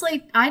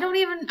 Honestly, I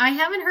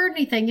haven't heard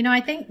anything. I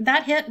think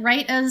that hit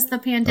right as the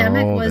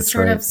pandemic was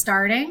sort of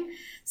starting.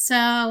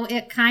 So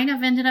it kind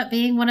of ended up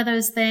being one of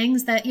those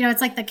things that,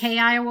 it's like the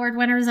KI Award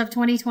winners of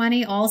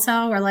 2020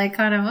 also were like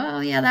kind of,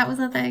 oh yeah, that was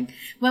a thing.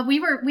 But we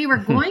were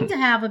going to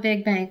have a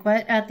big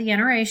banquet at the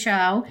NRA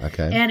show.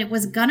 Okay. And it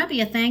was going to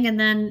be a thing. And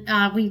then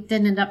we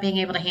didn't end up being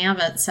able to have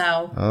it.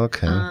 So,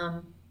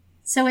 okay.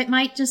 So it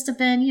might just have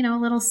been, a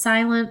little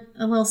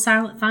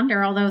silent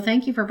thunder. Although,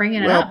 thank you for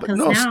bringing it up, because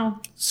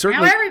now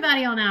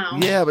everybody will know.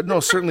 Yeah, but no,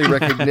 certainly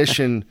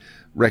recognition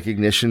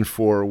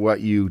for what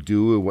you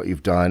do and what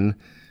you've done,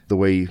 the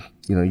way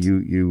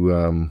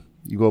you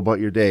go about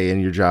your day and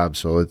your job.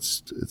 So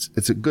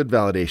it's a good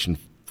validation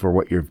for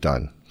what you've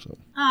done. So.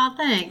 Oh,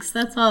 thanks.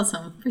 That's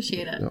awesome.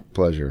 Appreciate it.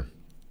 Pleasure.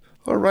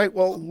 All right.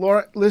 Well,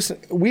 Laura, listen,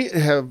 we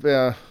have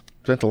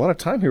spent a lot of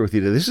time here with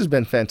you today. This has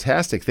been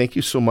fantastic. Thank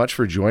you so much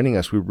for joining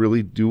us. We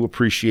really do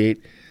appreciate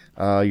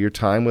your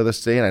time with us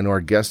today. And I know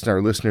our guests and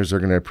our listeners are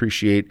going to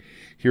appreciate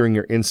hearing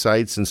your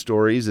insights and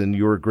stories. And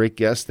you're a great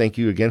guest. Thank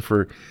you again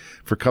for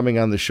coming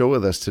on the show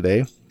with us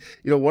today.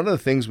 One of the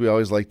things we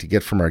always like to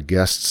get from our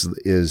guests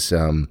is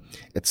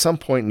at some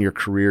point in your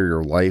career,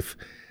 your life,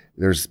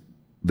 there's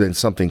been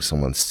something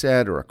someone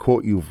said or a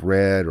quote you've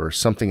read or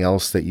something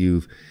else that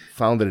you've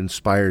found that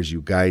inspires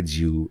you, guides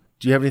you.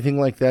 Do you have anything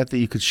like that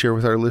you could share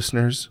with our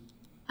listeners?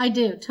 I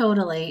do,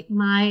 totally.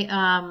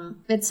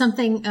 It's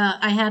something,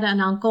 I had an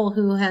uncle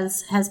who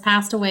has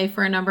passed away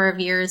for a number of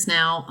years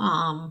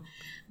now,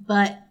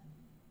 but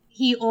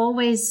he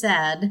always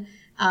said,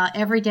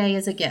 every day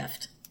is a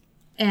gift.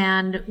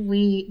 And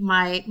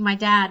my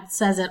dad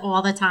says it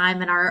all the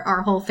time, and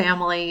our whole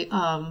family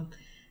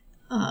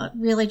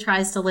really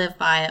tries to live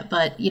by it.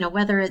 But,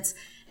 whether it's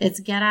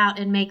get out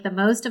and make the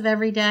most of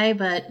every day,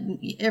 but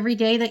every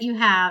day that you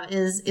have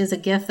is a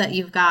gift that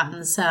you've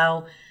gotten.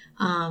 So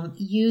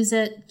use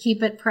it,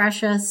 keep it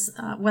precious,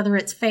 whether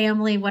it's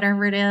family,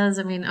 whatever it is.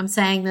 I mean, I'm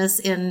saying this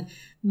in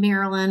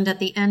Maryland at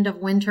the end of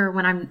winter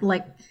when I'm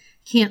like,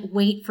 can't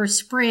wait for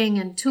spring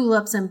and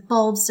tulips and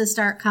bulbs to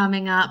start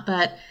coming up.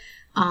 But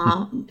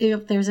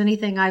if there's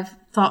anything I've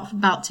thought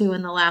about too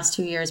in the last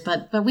 2 years,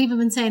 but we've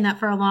been saying that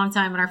for a long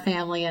time in our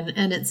family,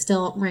 and it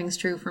still rings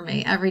true for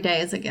me. Every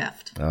day is a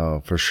gift.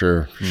 Oh, for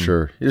sure.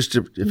 Sure. Just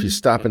if you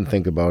stop and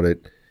think about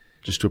it,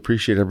 just to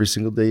appreciate every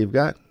single day you've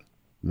got,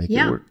 make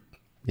it work.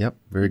 Yep.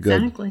 Very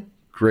good. Exactly.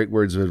 Great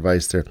words of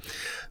advice there.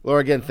 Laura,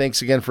 again,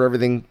 thanks again for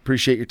everything.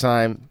 Appreciate your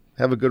time.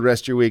 Have a good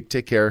rest of your week.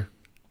 Take care.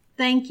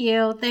 Thank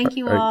you. Thank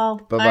you all.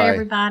 Bye-bye. Bye,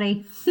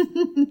 everybody.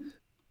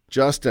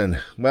 Justin,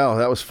 well,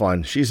 that was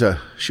fun. She was a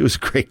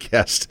great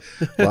guest.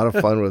 A lot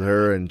of fun with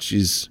her, and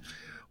she's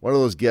one of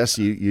those guests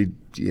you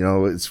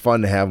know it's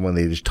fun to have when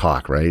they just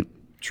talk, right?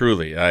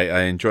 Truly,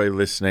 I enjoy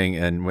listening,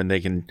 and when they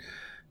can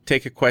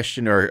take a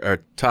question or a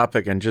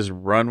topic and just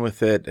run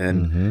with it,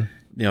 and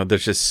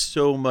there's just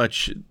so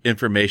much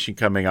information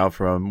coming out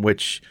from them,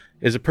 which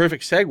is a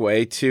perfect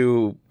segue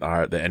to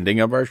the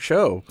ending of our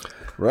show.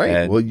 Right.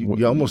 And well,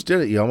 you almost did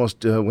it. You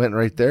almost went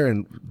right there,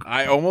 and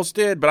I almost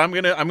did. But I'm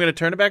gonna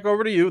turn it back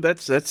over to you.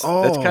 That's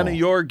kind of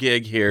your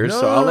gig here.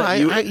 No, so I'll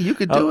let you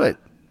could do it.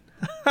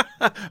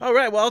 All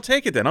right. Well, I'll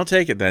take it then.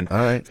 All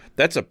right.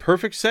 That's a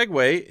perfect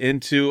segue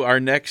into our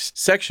next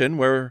section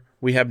where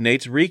we have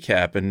Nate's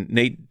recap, and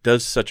Nate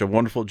does such a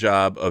wonderful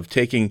job of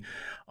taking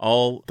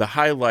all the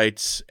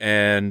highlights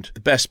and the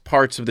best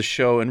parts of the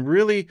show and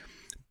really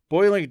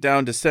boiling it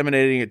down,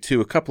 disseminating it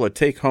to a couple of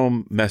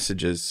take-home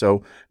messages.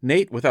 So,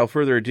 Nate, without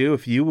further ado,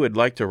 if you would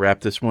like to wrap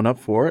this one up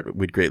for it,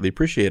 we'd greatly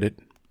appreciate it.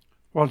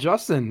 Well,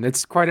 Justin,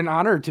 it's quite an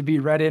honor to be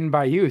read in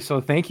by you. So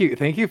thank you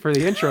for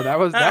the intro. That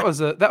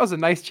was a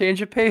nice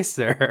change of pace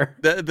there.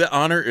 The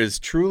honor is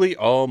truly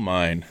all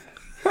mine.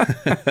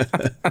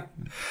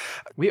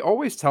 We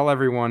always tell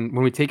everyone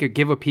when we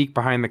give a peek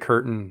behind the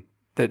curtain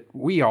that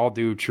we all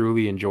do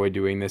truly enjoy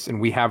doing this,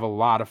 and we have a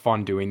lot of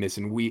fun doing this.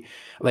 And we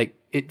like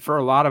it for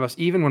a lot of us,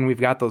 even when we've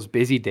got those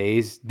busy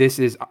days, this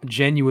is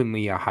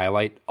genuinely a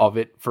highlight of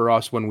it for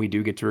us when we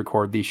do get to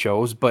record these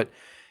shows. But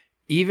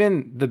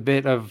even the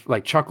bit of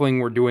like chuckling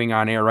we're doing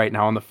on air right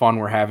now and the fun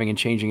we're having and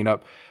changing it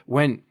up,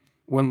 when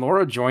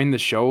Laura joined the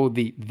show,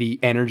 the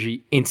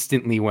energy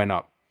instantly went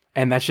up.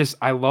 And that's just,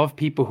 I love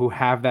people who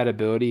have that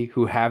ability,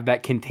 who have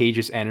that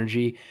contagious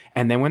energy.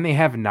 And then when they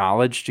have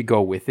knowledge to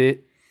go with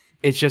it,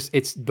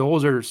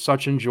 those are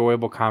such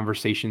enjoyable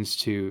conversations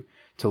to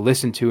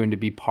listen to and to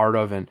be part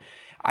of. And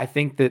I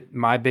think that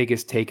my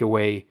biggest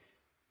takeaway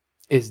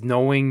is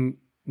knowing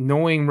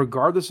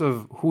regardless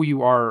of who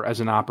you are as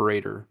an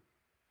operator,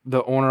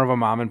 the owner of a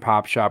mom and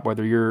pop shop,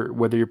 whether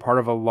you're part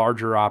of a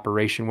larger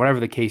operation, whatever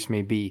the case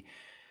may be,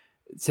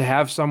 to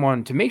have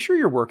someone to make sure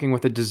you're working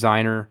with a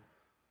designer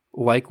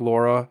like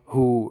Laura,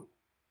 who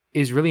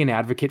is really an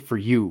advocate for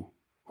you,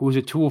 who is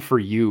a tool for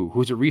you,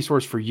 who's a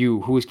resource for you,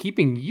 who is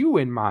keeping you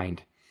in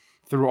mind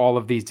through all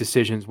of these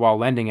decisions while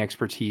lending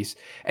expertise.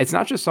 It's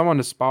not just someone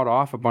to spout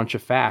off a bunch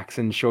of facts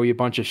and show you a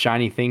bunch of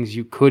shiny things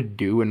you could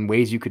do and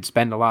ways you could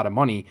spend a lot of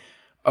money.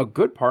 A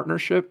good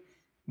partnership,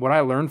 what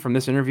I learned from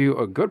this interview,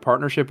 a good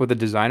partnership with a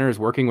designer is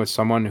working with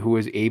someone who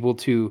is able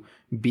to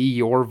be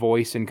your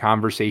voice in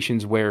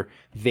conversations where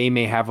they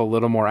may have a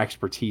little more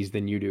expertise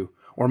than you do,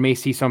 or may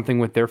see something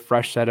with their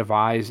fresh set of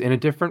eyes in a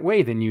different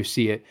way than you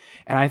see it.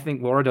 And I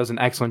think Laura does an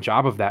excellent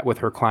job of that with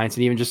her clients,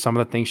 and even just some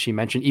of the things she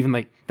mentioned, even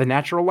like the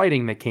natural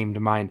lighting that came to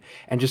mind,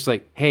 and just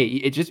like, hey,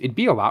 it'd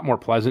be a lot more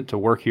pleasant to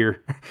work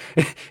here.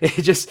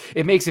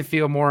 It makes it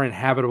feel more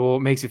inhabitable.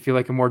 It makes it feel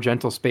like a more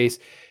gentle space.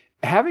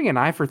 Having an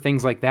eye for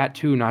things like that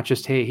too, not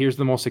just, hey, here's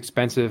the most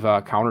expensive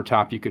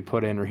countertop you could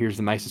put in, or here's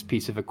the nicest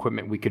piece of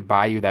equipment we could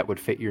buy you that would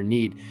fit your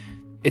need.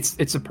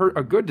 It's a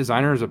good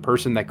designer is a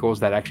person that goes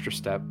that extra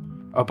step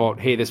about,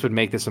 hey, this would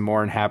make this a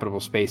more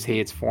inhabitable space. Hey,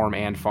 it's form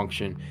and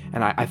function.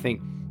 And I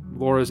think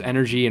Laura's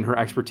energy and her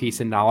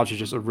expertise and knowledge is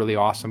just a really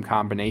awesome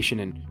combination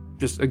and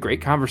just a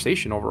great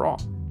conversation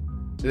overall.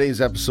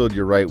 Today's episode,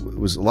 you're right,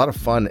 was a lot of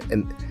fun.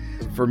 And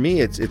for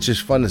me, it's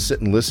just fun to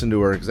sit and listen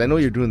to her because I know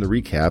you're doing the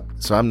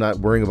recap, so I'm not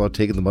worrying about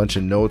taking a bunch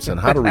of notes on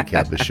how to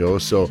recap the show.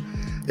 So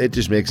it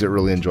just makes it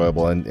really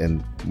enjoyable.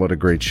 And what a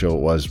great show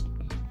it was.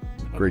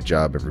 Great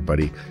job,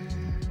 everybody.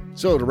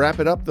 So to wrap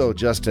it up, though,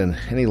 Justin,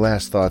 any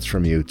last thoughts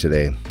from you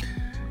today?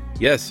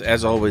 Yes,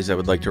 as always, I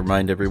would like to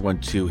remind everyone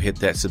to hit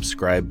that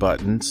subscribe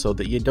button so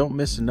that you don't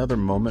miss another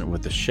moment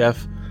with a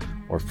chef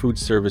or food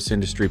service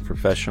industry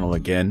professional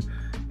again.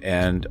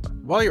 And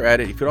while you're at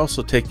it, you could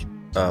also take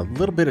a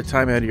little bit of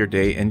time out of your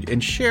day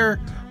and share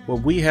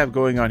what we have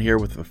going on here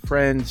with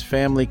friends,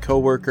 family,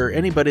 coworker,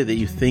 anybody that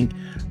you think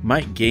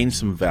might gain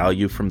some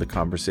value from the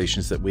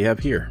conversations that we have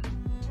here.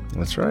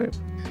 That's right.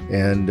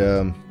 And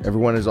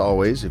everyone, as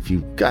always, if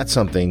you've got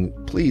something,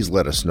 please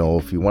let us know.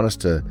 If you want us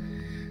to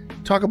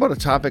talk about a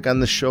topic on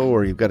the show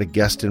or you've got a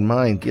guest in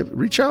mind,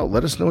 reach out.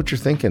 Let us know what you're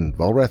thinking.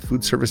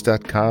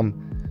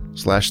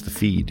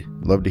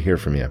 Valrathfoodservice.com/thefeed. Love to hear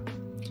from you.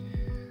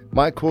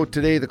 My quote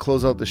today to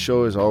close out the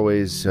show is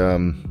always,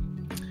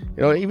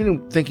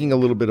 even thinking a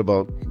little bit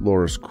about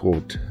Laura's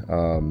quote,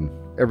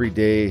 every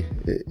day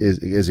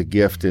is a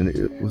gift. And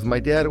with my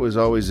dad, it was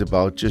always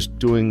about just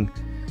doing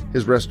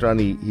his restaurant.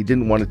 He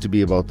didn't want it to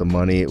be about the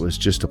money. It was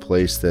just a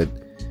place that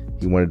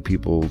he wanted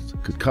people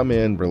could come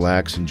in,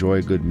 relax, enjoy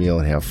a good meal,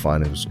 and have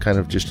fun. It was kind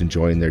of just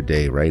enjoying their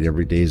day, right?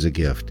 Every day is a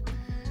gift.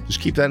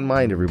 Just keep that in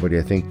mind, everybody.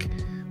 I think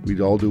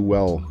we'd all do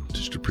well to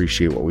just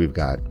appreciate what we've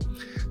got.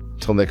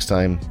 Until next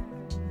time,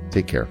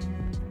 take care.